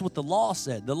says. That's what the law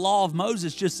said. The law of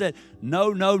Moses just said,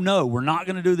 no. We're not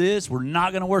going to do this. We're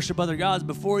not going to worship other gods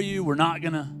before you. We're not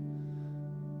going to.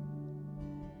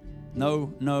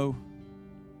 No.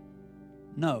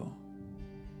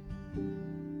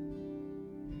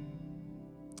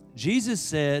 Jesus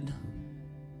said,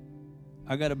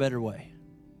 I got a better way.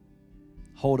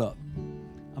 Hold up.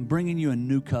 I'm bringing you a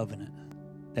new covenant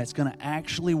that's going to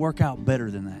actually work out better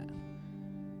than that.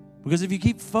 Because if you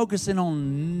keep focusing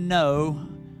on no,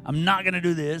 I'm not going to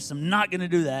do this, I'm not going to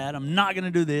do that, I'm not going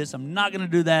to do this, I'm not going to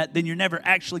do that, then you're never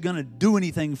actually going to do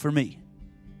anything for me.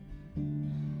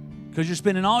 Because you're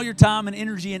spending all your time and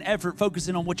energy and effort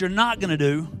focusing on what you're not going to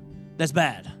do. That's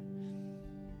bad.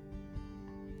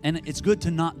 And it's good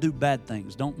to not do bad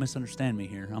things. Don't misunderstand me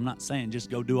here. I'm not saying just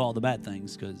go do all the bad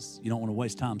things because you don't want to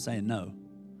waste time saying no.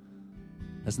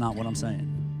 That's not what I'm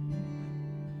saying.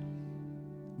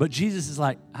 But Jesus is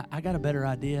like, I got a better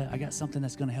idea. I got something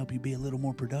that's going to help you be a little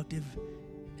more productive.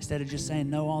 Instead of just saying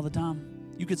no all the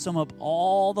time, you could sum up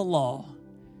all the law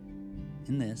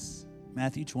in this.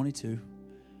 Matthew 22,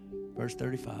 verse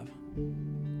 35.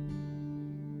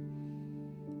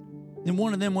 Then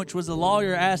one of them, which was a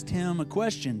lawyer, asked him a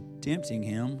question, tempting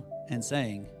him and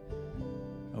saying,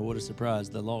 oh, what a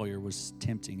surprise. The lawyer was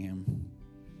tempting him,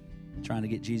 trying to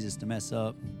get Jesus to mess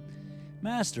up.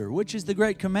 Master, which is the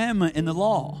great commandment in the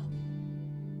law?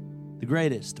 The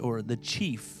greatest, or the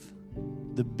chief,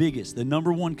 the biggest, the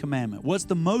number one commandment. What's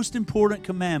the most important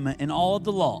commandment in all of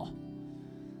the law?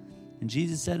 And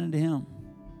Jesus said unto him,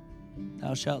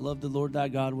 thou shalt love the Lord thy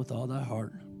God with all thy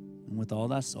heart, and with all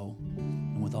thy soul,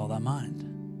 and with all thy mind.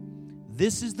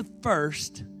 This is the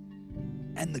first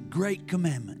and the great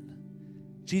commandment.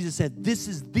 Jesus said, this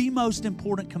is the most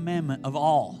important commandment of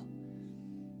all.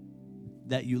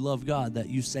 that you love God, that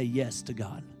you say yes to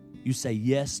God. You say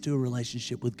yes to a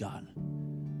relationship with God,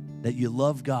 that you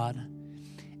love God.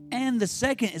 And the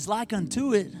second is like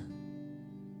unto it,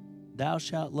 thou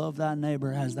shalt love thy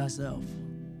neighbor as thyself.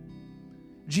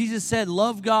 Jesus said,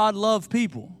 love God, love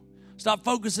people. Stop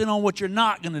focusing on what you're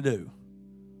not going to do.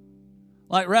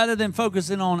 Like rather than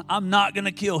focusing on, I'm not going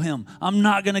to kill him. I'm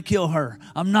not going to kill her.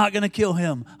 I'm not going to kill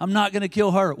him. I'm not going to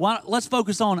kill her. Let's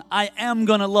focus on, I am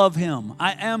going to love him.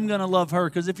 I am going to love her.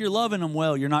 Because if you're loving them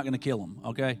well, you're not going to kill them,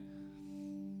 okay?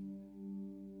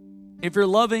 If you're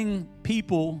loving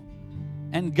people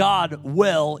and God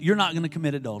well, you're not going to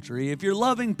commit adultery. If you're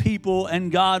loving people and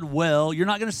God well, you're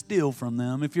not going to steal from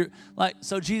them. If you're like,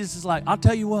 so Jesus is like, I'll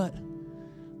tell you what,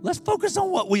 let's focus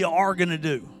on what we are going to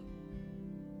do.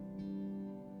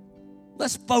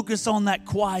 Let's focus on that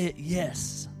quiet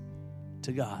yes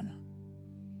to God.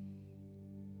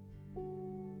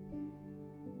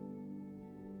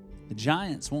 The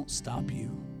giants won't stop you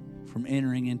from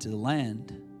entering into the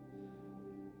land.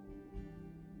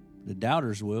 The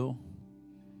doubters will.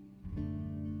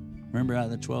 Remember out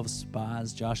of the 12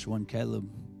 spies, Joshua and Caleb,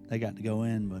 they got to go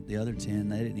in, but the other 10,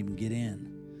 they didn't even get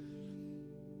in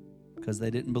because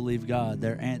they didn't believe God.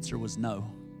 Their answer was no.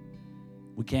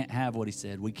 We can't have what he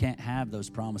said. We can't have those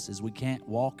promises. We can't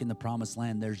walk in the promised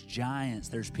land. There's giants.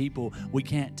 There's people. We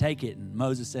can't take it. And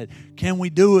Moses said, can we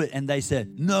do it? And they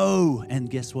said, no. And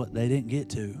guess what? They didn't get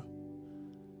to.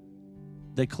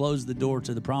 They closed the door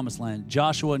to the promised land.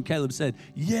 Joshua and Caleb said,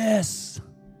 yes.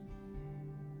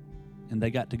 And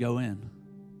they got to go in.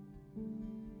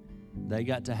 They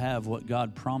got to have what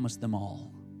God promised them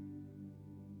all.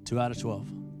 2 out of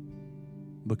 12.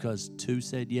 Because 2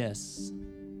 said yes.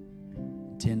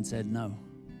 10 said no.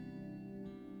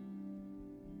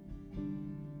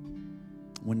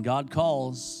 When God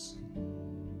calls,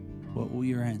 what will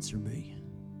your answer be?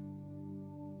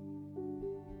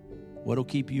 What will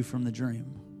keep you from the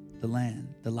dream, the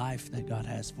land, the life that God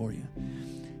has for you?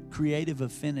 Creative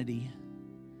affinity.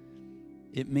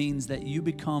 It means that you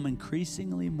become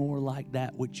increasingly more like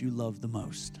that which you love the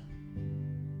most.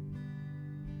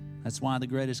 That's why the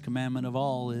greatest commandment of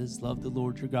all is love the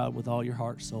Lord your God with all your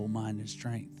heart, soul, mind, and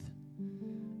strength.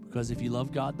 Because if you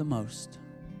love God the most,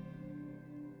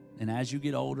 and as you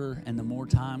get older and the more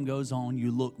time goes on,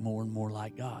 you look more and more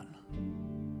like God.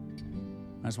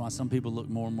 That's why some people look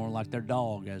more and more like their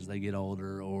dog as they get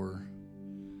older. Or,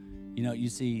 you know, you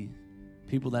see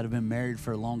people that have been married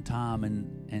for a long time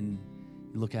and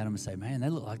you look at them and say, man, they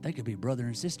look like they could be brother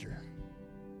and sister.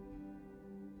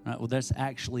 Right, well, that's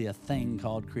actually a thing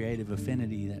called creative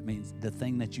affinity. That means the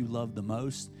thing that you love the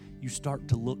most, you start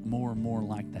to look more and more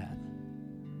like that.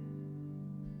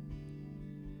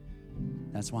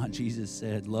 That's why Jesus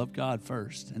said, love God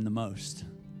first and the most,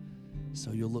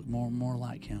 so you'll look more and more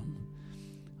like him.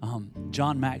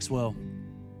 John Maxwell,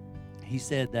 he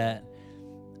said that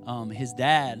his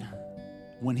dad,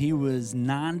 when he was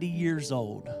 90 years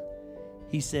old,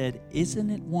 he said,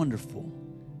 isn't it wonderful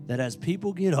that as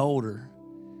people get older,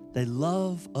 they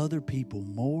love other people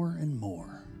more and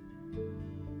more?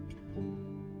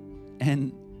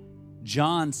 And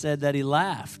John said that he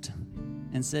laughed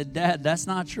and said, Dad, that's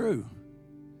not true.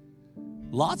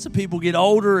 Lots of people get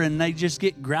older and they just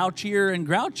get grouchier and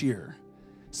grouchier.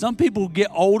 Some people get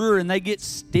older and they get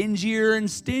stingier and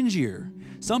stingier.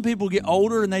 Some people get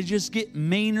older and they just get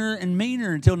meaner and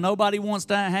meaner until nobody wants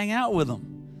to hang out with them.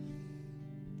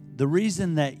 The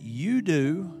reason that you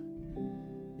do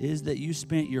is that you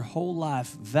spent your whole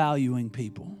life valuing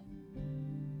people.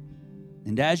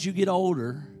 And as you get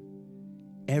older,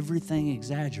 everything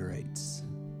exaggerates.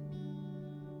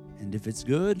 And if it's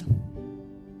good,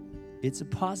 it's a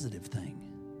positive thing.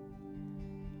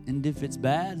 And if it's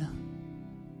bad,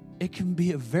 it can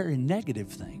be a very negative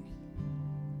thing.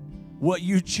 What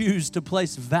you choose to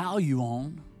place value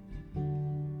on,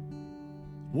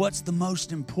 what's the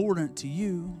most important to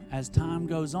you as time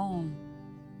goes on,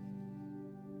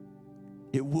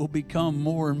 it will become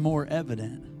more and more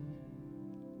evident.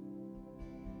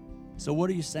 So what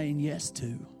are you saying yes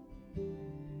to?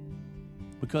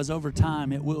 Because over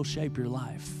time, it will shape your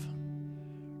life.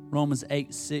 Romans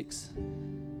 8:6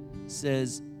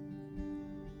 says,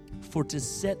 for to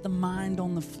set the mind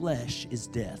on the flesh is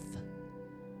death,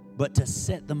 but to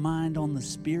set the mind on the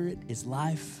Spirit is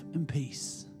life and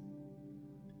peace.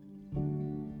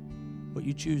 What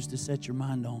you choose to set your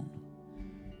mind on.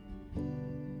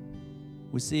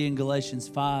 We see in Galatians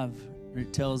 5,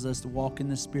 it tells us to walk in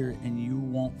the Spirit and you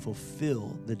won't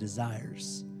fulfill the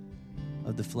desires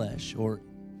of the flesh. Or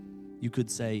you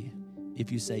could say,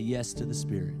 if you say yes to the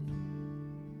Spirit.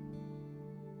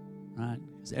 Right?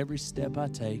 Because every step I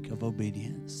take of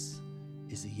obedience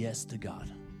is a yes to God.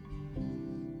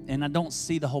 And I don't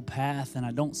see the whole path, and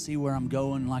I don't see where I'm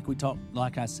going.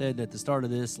 Like I said at the start of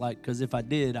this, because if I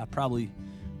did, I probably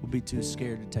would be too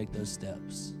scared to take those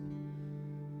steps.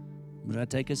 But I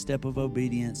take a step of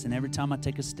obedience, and every time I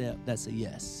take a step, that's a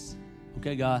yes.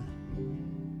 Okay, God,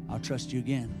 I'll trust you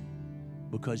again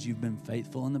because you've been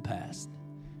faithful in the past,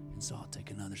 and so I'll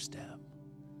take another step.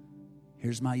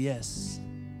 Here's my yes.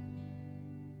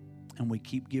 And we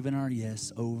keep giving our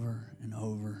yes over and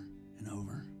over and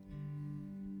over.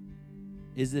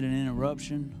 Is it an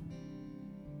interruption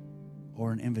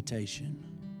or an invitation?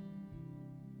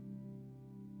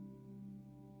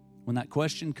 When that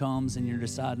question comes and you're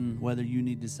deciding whether you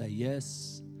need to say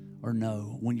yes or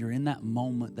no, when you're in that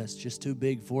moment that's just too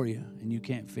big for you and you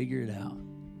can't figure it out,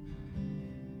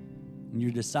 and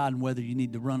you're deciding whether you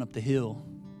need to run up the hill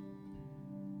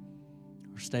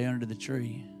or stay under the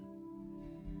tree,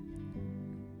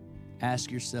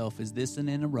 ask yourself, is this an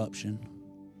interruption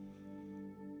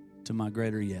to my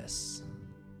greater yes?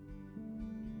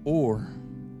 Or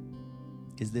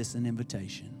is this an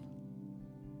invitation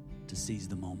to seize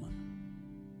the moment?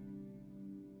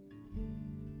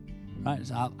 Right,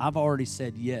 so I've already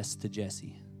said yes to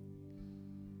Jesse.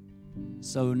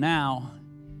 So now,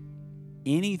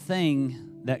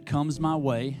 anything that comes my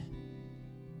way,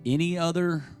 any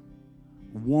other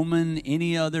woman,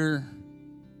 any other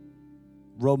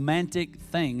romantic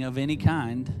thing of any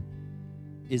kind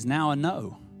is now a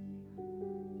no.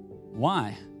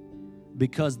 Why?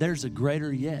 Because there's a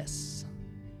greater yes.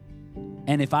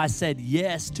 And if I said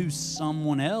yes to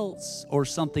someone else or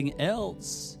something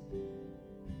else,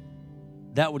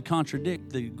 that would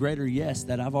contradict the greater yes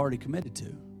that I've already committed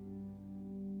to.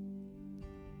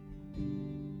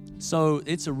 So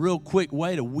it's a real quick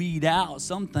way to weed out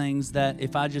some things that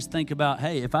if I just think about,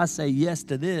 hey, if I say yes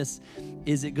to this,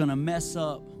 is it going to mess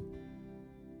up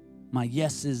my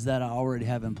yeses that I already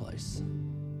have in place?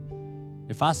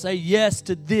 If I say yes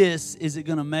to this, is it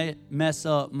going to mess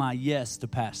up my yes to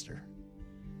pastor?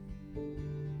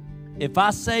 If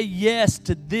I say yes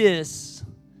to this,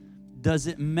 does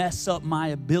it mess up my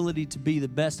ability to be the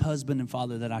best husband and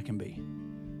father that I can be?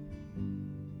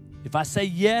 If I say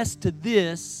yes to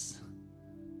this,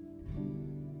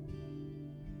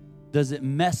 does it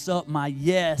mess up my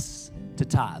yes to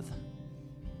tithe?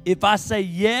 If I say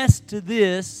yes to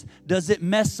this, does it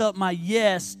mess up my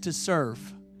yes to serve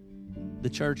the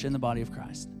church and the body of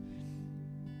Christ?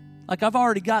 Like, I've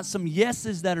already got some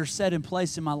yeses that are set in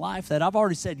place in my life that I've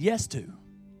already said yes to.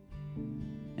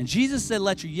 And Jesus said,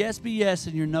 let your yes be yes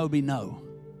and your no be no.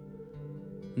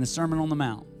 In the Sermon on the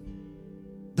Mount.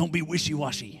 Don't be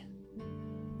wishy-washy.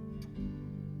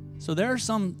 So there are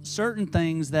some certain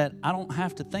things that I don't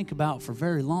have to think about for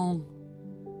very long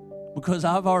because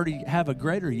I've already have a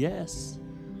greater yes.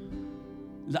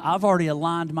 I've already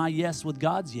aligned my yes with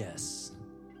God's yes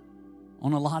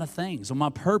on a lot of things, on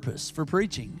my purpose for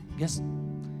preaching. Guess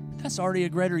that's already a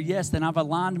greater yes. Then I've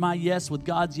aligned my yes with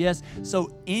God's yes.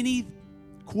 So any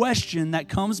question that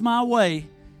comes my way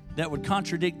that would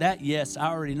contradict that yes, I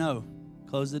already know.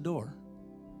 Close the door.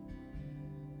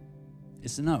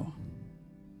 It's a no.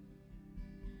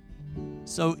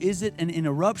 So is it an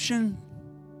interruption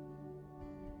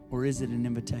or is it an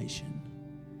invitation?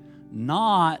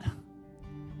 Not,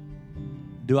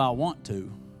 do I want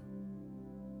to?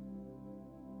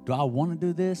 Do I want to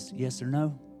do this? Yes or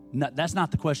no? No, that's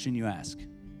not the question you ask.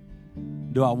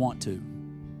 Do I want to?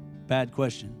 Bad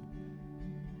question.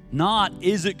 Not,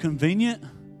 is it convenient?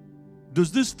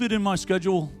 Does this fit in my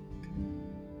schedule?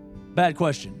 Bad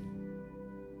question.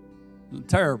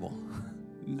 Terrible.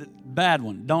 Bad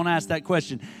one. Don't ask that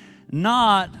question.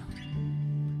 Not,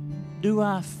 do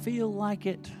I feel like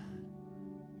it?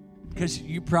 Because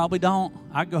you probably don't.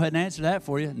 I can go ahead and answer that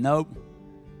for you. Nope.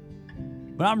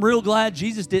 But I'm real glad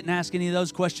Jesus didn't ask any of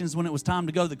those questions when it was time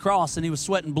to go to the cross and he was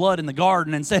sweating blood in the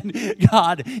garden and said,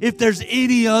 God, if there's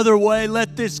any other way,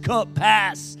 let this cup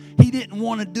pass. He didn't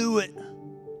want to do it.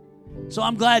 So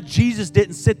I'm glad Jesus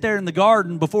didn't sit there in the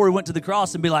garden before he went to the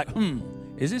cross and be like,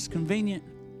 is this convenient?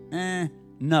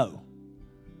 No.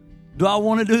 Do I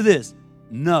want to do this?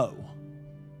 No.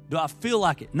 Do I feel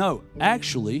like it? No.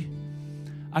 Actually,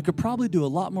 I could probably do a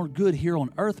lot more good here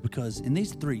on earth because in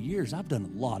these 3 years, I've done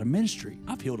a lot of ministry.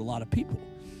 I've healed a lot of people.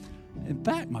 In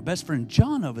fact, my best friend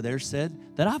John over there said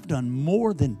that I've done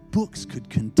more than books could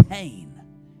contain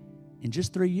in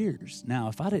just 3 years. Now,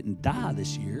 if I didn't die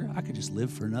this year, I could just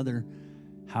live for another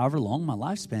however long my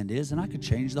lifespan is, and I could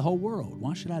change the whole world.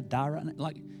 Why should I die right now?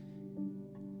 Like,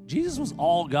 Jesus was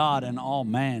all God and all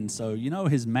man, so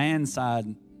his man side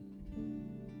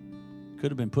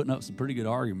could have been putting up some pretty good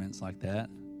arguments like that.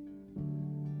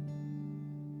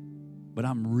 But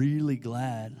I'm really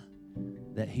glad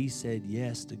that he said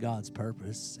yes to God's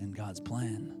purpose and God's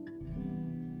plan,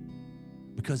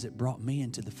 because it brought me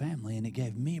into the family and it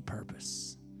gave me a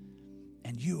purpose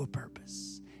and you a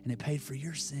purpose, and it paid for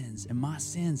your sins and my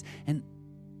sins. And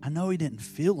I know he didn't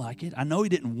feel like it. I know he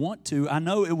didn't want to. I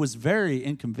know it was very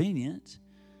inconvenient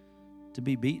to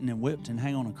be beaten and whipped and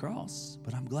hang on a cross,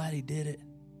 but I'm glad he did it.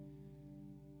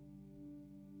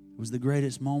 It was the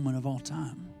greatest moment of all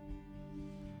time.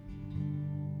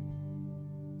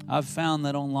 I've found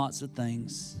that on lots of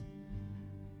things,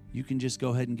 you can just go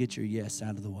ahead and get your yes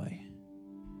out of the way.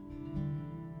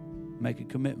 Make a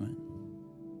commitment.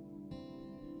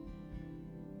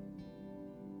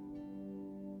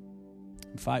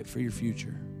 And fight for your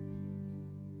future.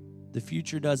 The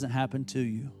future doesn't happen to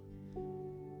you.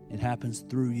 It happens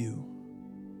through you.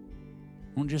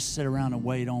 Don't just sit around and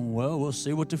wait on, well, we'll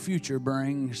see what the future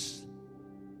brings.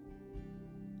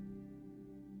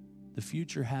 The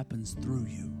future happens through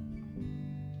you.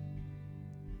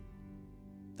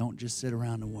 Don't just sit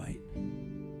around and wait.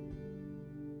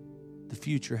 The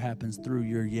future happens through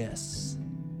your yes.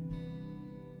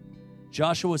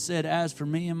 Joshua said, as for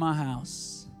me and my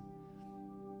house,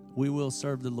 we will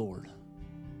serve the Lord.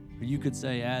 Or you could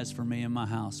say, as for me and my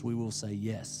house, we will say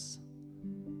yes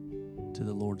to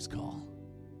the Lord's call.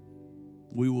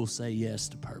 We will say yes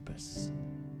to purpose.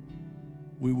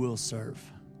 We will serve.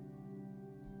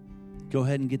 Go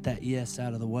ahead and get that yes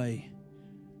out of the way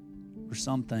for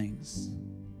some things.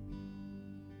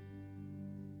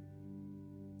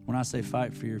 When I say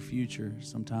fight for your future,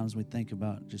 sometimes we think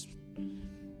about just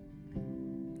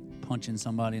punching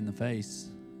somebody in the face.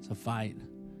 It's a fight.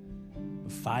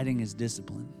 But fighting is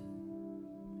discipline.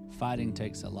 Fighting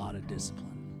takes a lot of discipline.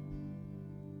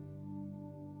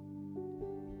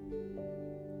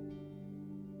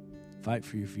 Fight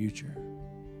for your future.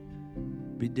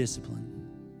 Be disciplined.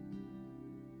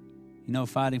 You know,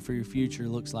 fighting for your future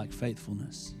looks like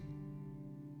faithfulness.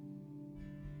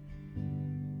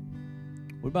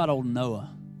 What about old Noah?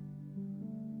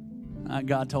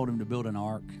 God told him to build an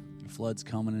ark. The flood's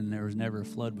coming, and there was never a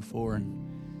flood before.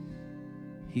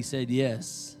 And he said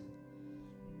yes.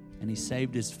 And he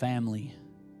saved his family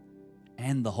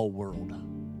and the whole world.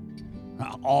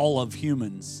 All of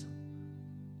humans.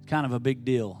 Kind of a big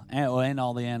deal. And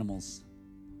all the animals.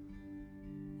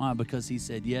 Why? Because he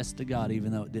said yes to God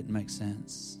even though it didn't make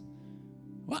sense.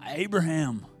 Well,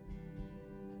 Abraham.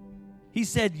 He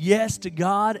said yes to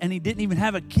God and he didn't even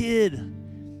have a kid.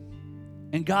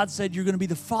 And God said, you're going to be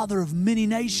the father of many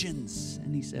nations.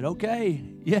 And he said, okay,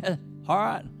 yeah, all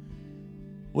right.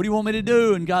 What do you want me to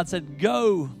do? And God said,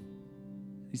 go.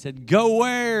 He said, go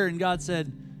where? And God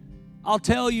said, I'll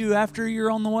tell you after you're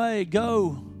on the way.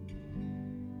 Go.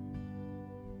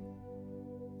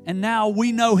 And now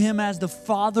we know him as the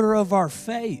father of our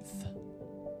faith.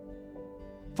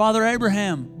 Father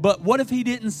Abraham. But what if he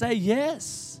didn't say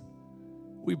yes?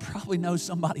 We probably know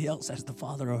somebody else as the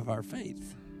father of our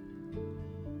faith.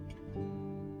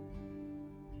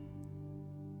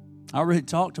 I already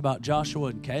talked about Joshua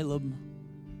and Caleb,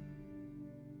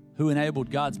 who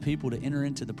enabled God's people to enter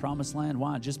into the promised land.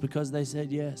 Why? Just because they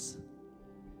said yes.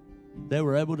 They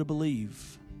were able to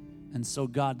believe, and so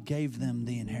God gave them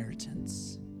the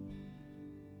inheritance.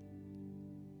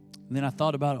 And then I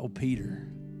thought about old Peter.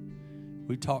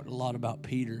 We talked a lot about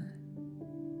Peter.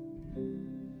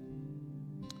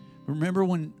 Remember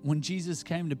when Jesus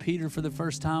came to Peter for the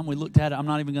first time? We looked at it. I'm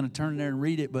not even going to turn there and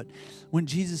read it. But when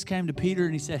Jesus came to Peter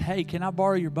and he said, hey, can I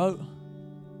borrow your boat?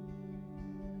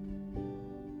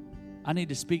 I need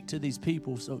to speak to these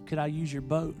people. So could I use your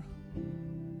boat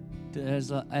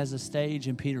as a stage?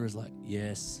 And Peter was like,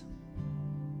 yes.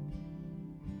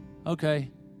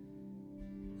 Okay.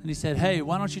 And he said, hey,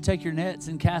 why don't you take your nets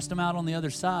and cast them out on the other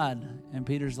side? And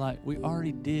Peter's like, we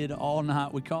already did all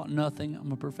night. We caught nothing.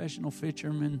 I'm a professional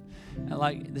fisherman. And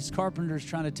like, this carpenter's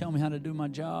trying to tell me how to do my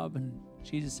job. And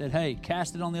Jesus said, hey,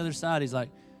 cast it on the other side. He's like,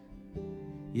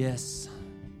 yes.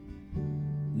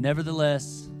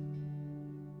 Nevertheless,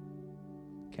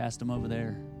 cast them over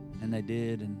there. And they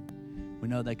did. And we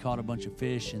know they caught a bunch of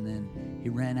fish. And then he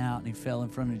ran out and he fell in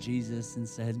front of Jesus and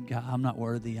said, God, I'm not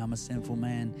worthy. I'm a sinful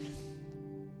man.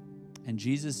 And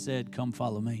Jesus said, come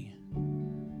follow me.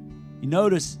 You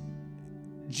notice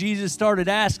Jesus started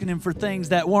asking him for things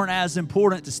that weren't as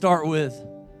important to start with.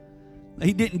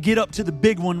 He didn't get up to the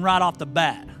big one right off the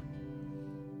bat.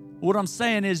 What I'm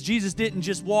saying is Jesus didn't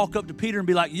just walk up to Peter and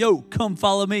be like, yo, come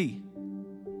follow me.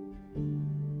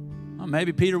 Well,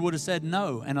 maybe Peter would have said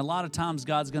no. And a lot of times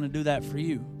God's going to do that for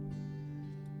you.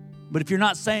 But if you're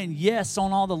not saying yes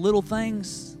on all the little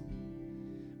things,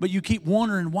 But you keep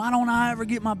wondering, why don't I ever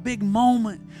get my big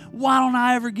moment? Why don't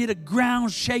I ever get a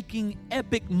ground-shaking,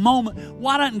 epic moment?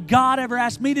 Why doesn't God ever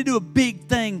ask me to do a big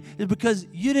thing? It's because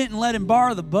you didn't let him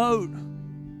borrow the boat.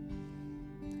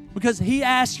 Because he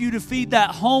asked you to feed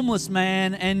that homeless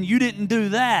man and you didn't do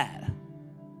that.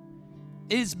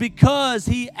 It's because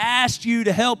he asked you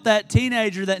to help that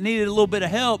teenager that needed a little bit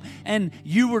of help and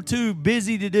you were too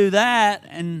busy to do that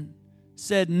and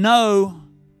said no,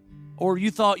 or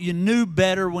you thought you knew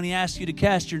better when he asked you to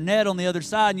cast your net on the other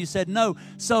side and you said no.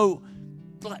 So,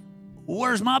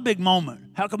 where's my big moment?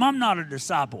 How come I'm not a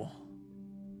disciple?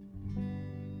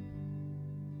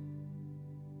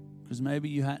 Because maybe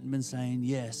you hadn't been saying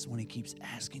yes when he keeps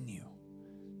asking you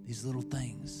these little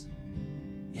things.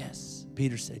 Yes.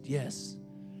 Peter said yes.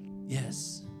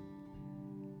 Yes.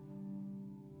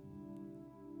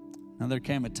 Now there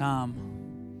came a time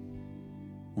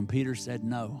when Peter said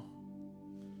no.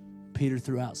 Peter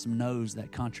threw out some no's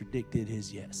that contradicted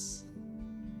his yes.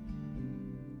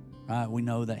 Right? We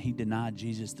know that he denied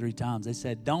Jesus 3 times. They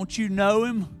said, "Don't you know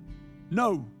him?"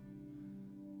 No.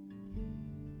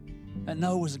 That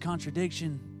no was a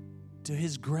contradiction to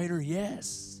his greater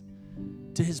yes,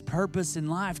 to his purpose in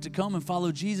life, to come and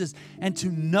follow Jesus and to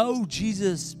know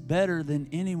Jesus better than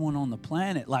anyone on the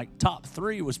planet. Like top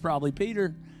 3 was probably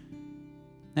Peter.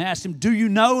 They asked him, "Do you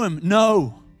know him?"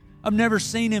 "No, I've never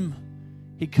seen him."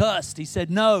 He cussed. He said,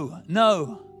 "No,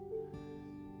 no."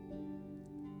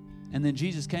 And then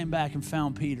Jesus came back and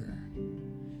found Peter.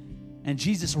 And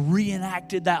Jesus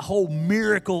reenacted that whole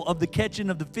miracle of the catching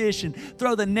of the fish and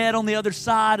throw the net on the other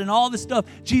side and all this stuff.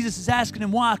 Jesus is asking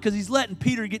him why, because he's letting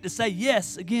Peter get to say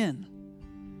yes again.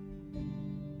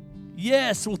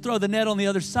 Yes, we'll throw the net on the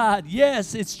other side.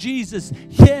 Yes, it's Jesus.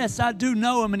 Yes, I do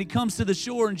know him. And he comes to the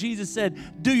shore and Jesus said,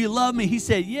 "Do you love me?" He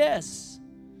said, "Yes."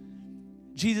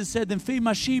 Jesus said, "Then feed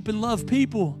my sheep and love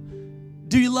people.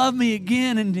 Do you love me?"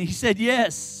 again? And he said,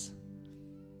 "Yes."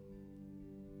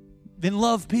 Then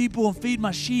love people and feed my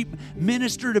sheep,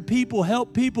 minister to people,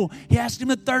 help people. He asked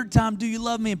him a 3rd time, "Do you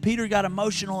love me?" And Peter got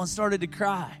emotional and started to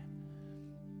cry.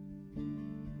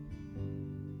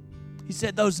 He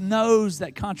said those no's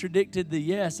that contradicted the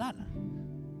yes.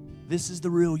 This is the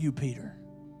real you, Peter.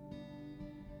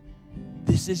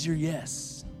 This is your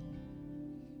yes.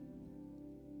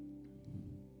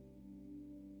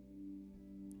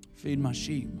 Feed my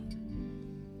sheep.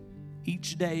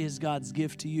 Each day is God's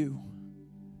gift to you.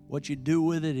 What you do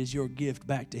with it is your gift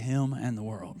back to him and the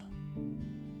world.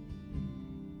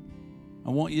 I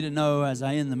want you to know as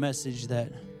I end the message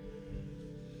that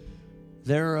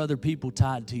there are other people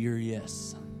tied to your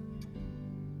yes.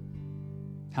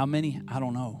 How many? I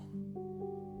don't know.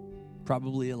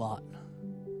 Probably a lot.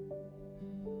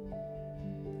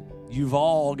 You've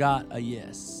all got a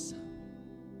yes.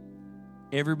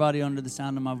 Everybody under the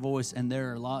sound of my voice, and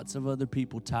there are lots of other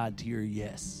people tied to your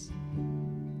yes.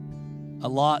 A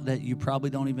lot that you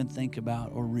probably don't even think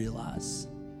about or realize.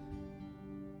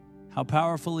 How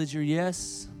powerful is your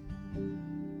yes?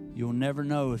 You'll never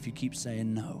know if you keep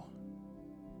saying no.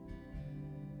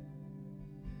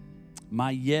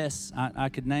 My yes, I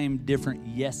could name different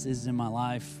yeses in my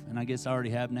life, and I guess I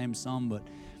already have named some, but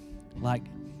like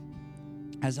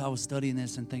as I was studying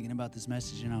this and thinking about this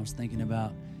message, and I was thinking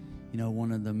about,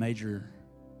 one of the major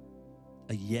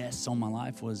a yes on my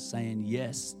life was saying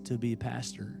yes to be a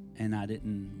pastor, and I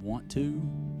didn't want to,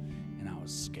 and I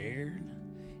was scared,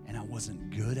 and I wasn't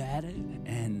good at it,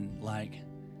 and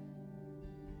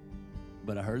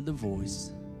but I heard the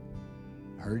voice,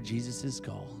 heard Jesus'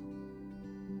 call,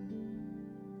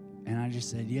 and I just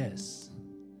said yes.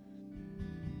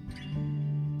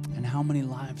 And how many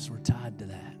lives were tied to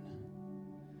that?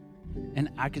 And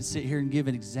I could sit here and give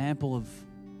an example of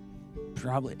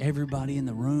probably everybody in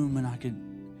the room, and I could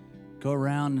go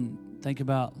around and think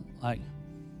about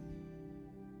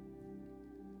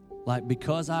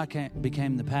because I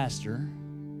became the pastor,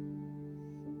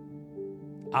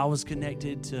 I was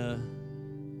connected to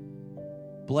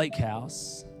Blake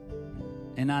House,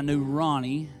 and I knew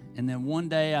Ronnie, and then one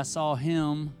day I saw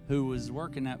him who was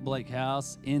working at Blake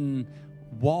House in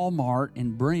Walmart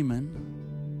in Bremen,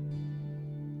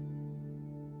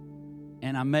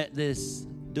 and I met this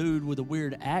dude with a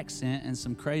weird accent and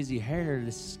some crazy hair,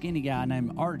 this skinny guy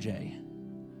named RJ.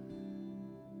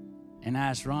 And I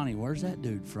asked Ronnie, "Where's that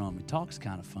dude from? He talks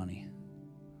kind of funny."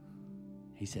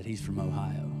 He said he's from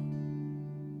Ohio.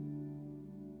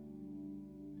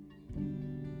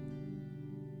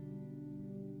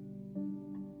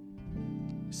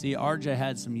 See, RJ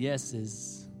had some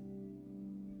yeses.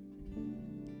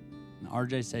 And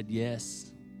RJ said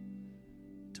yes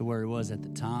to where he was at the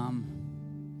time.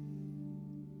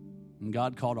 And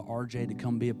God called RJ to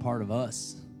come be a part of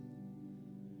us.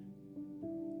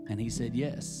 And he said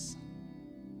yes.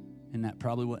 And that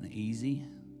probably wasn't easy,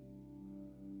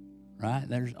 right?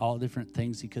 There's all different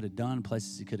things he could have done,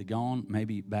 places he could have gone,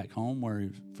 maybe back home where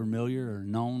he's familiar or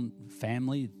known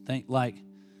family.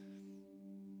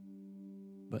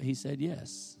 But he said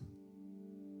yes.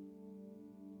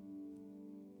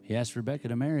 He asked Rebecca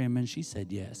to marry him, and she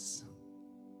said yes.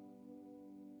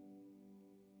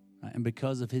 Right? And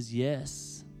because of his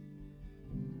yes,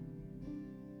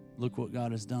 look what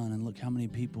God has done, and look how many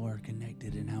people are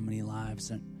connected and how many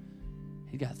lives. And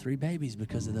he got 3 babies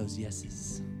because of those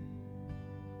yeses.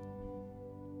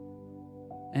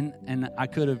 And I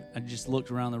just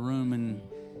looked around the room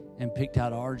and picked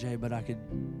out RJ, but I could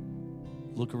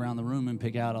look around the room and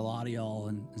pick out a lot of y'all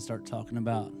and start talking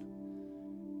about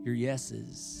your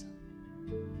yeses.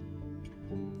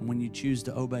 And when you choose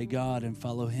to obey God and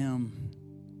follow him,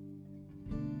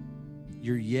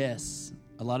 your yes,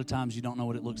 a lot of times you don't know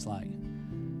what it looks like.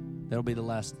 That'll be the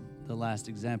last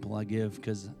example I give,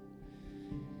 because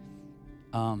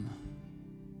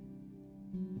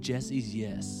Jesse's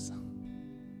yes.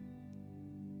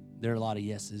 There are a lot of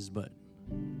yeses, but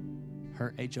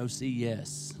her HOC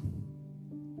yes.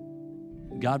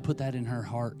 God put that in her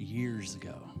heart years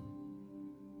ago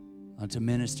to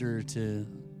minister to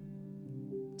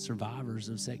survivors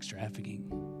of sex trafficking,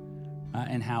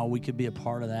 and how we could be a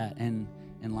part of that. And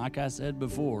like I said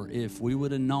before, if we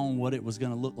would have known what it was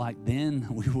going to look like then,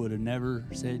 we would have never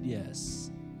said yes.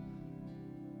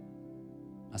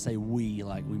 I say we,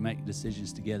 like we make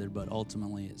decisions together, but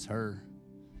ultimately it's her.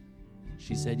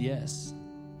 She said yes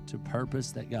to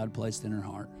purpose that God placed in her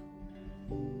heart.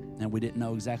 And we didn't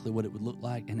know exactly what it would look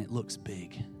like, and it looks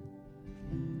big.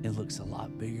 It looks a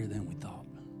lot bigger than we thought.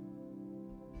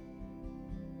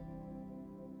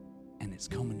 And it's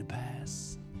coming to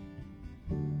pass.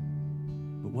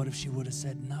 But what if she would have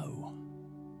said no?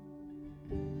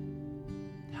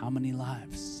 How many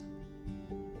lives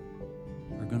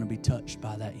are going to be touched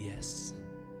by that yes?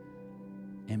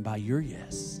 And by your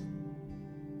yes?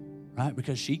 Right?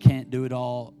 Because she can't do it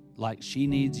all. Like, she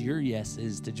needs your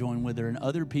yeses to join with her, and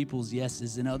other people's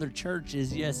yeses, and other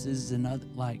churches' yeses, and other,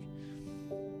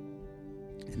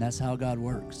 and that's how God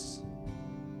works.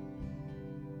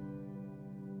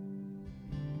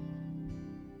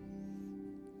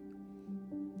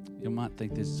 You might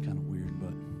think this is kind of weird,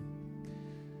 but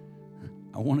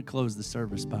I want to close the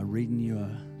service by reading you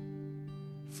a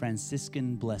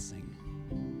Franciscan blessing,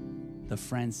 the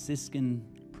Franciscan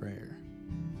prayer.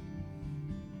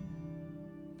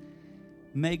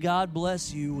 May God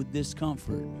bless you with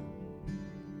discomfort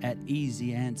at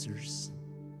easy answers,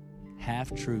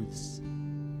 half-truths,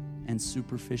 and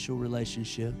superficial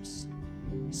relationships,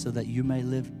 so that you may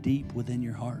live deep within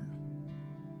your heart.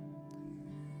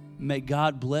 May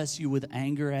God bless you with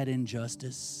anger at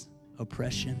injustice,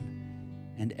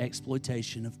 oppression, and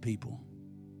exploitation of people,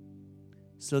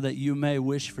 so that you may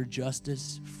wish for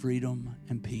justice, freedom,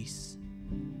 and peace.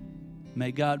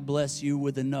 May God bless you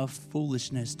with enough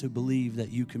foolishness to believe that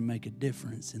you can make a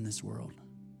difference in this world,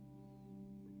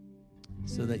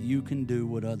 so that you can do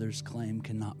what others claim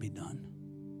cannot be done.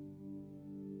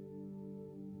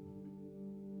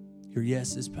 Your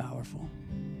yes is powerful.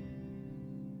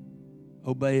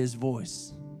 Obey his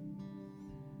voice.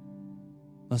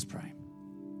 Let's pray.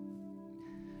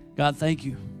 God, thank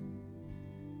you.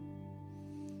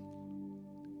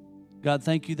 God,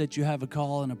 thank you that you have a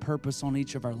call and a purpose on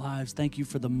each of our lives. Thank you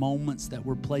for the moments that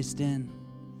we're placed in.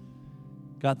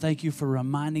 God, thank you for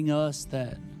reminding us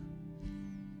that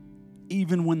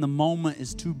even when the moment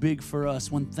is too big for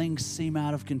us, when things seem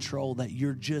out of control, that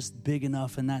you're just big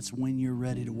enough, and that's when you're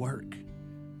ready to work.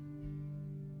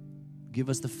 Give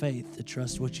us the faith to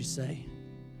trust what you say.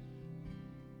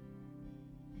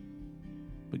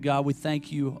 But God, we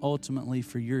thank you ultimately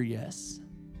for your yes.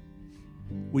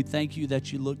 We thank you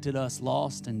that you looked at us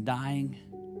lost and dying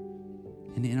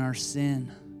and in our sin,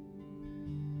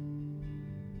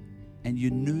 and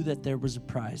you knew that there was a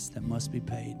price that must be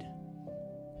paid.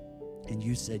 And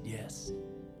you said, yes,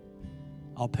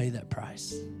 I'll pay that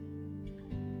price.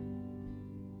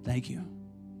 Thank you.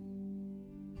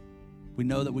 We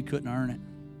know that we couldn't earn it.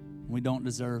 We don't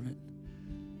deserve it.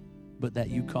 But that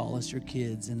you call us your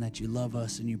kids, and that you love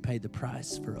us, and you paid the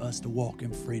price for us to walk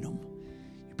in freedom.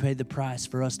 You paid the price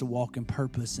for us to walk in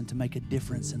purpose and to make a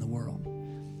difference in the world.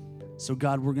 So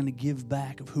God, we're going to give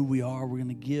back of who we are. We're going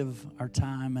to give our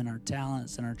time and our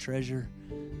talents and our treasure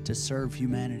to serve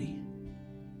humanity.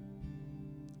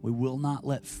 We will not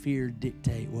let fear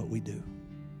dictate what we do.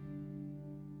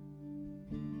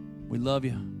 We love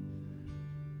you.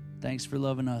 Thanks for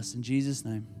loving us. In Jesus'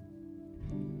 name,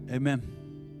 amen.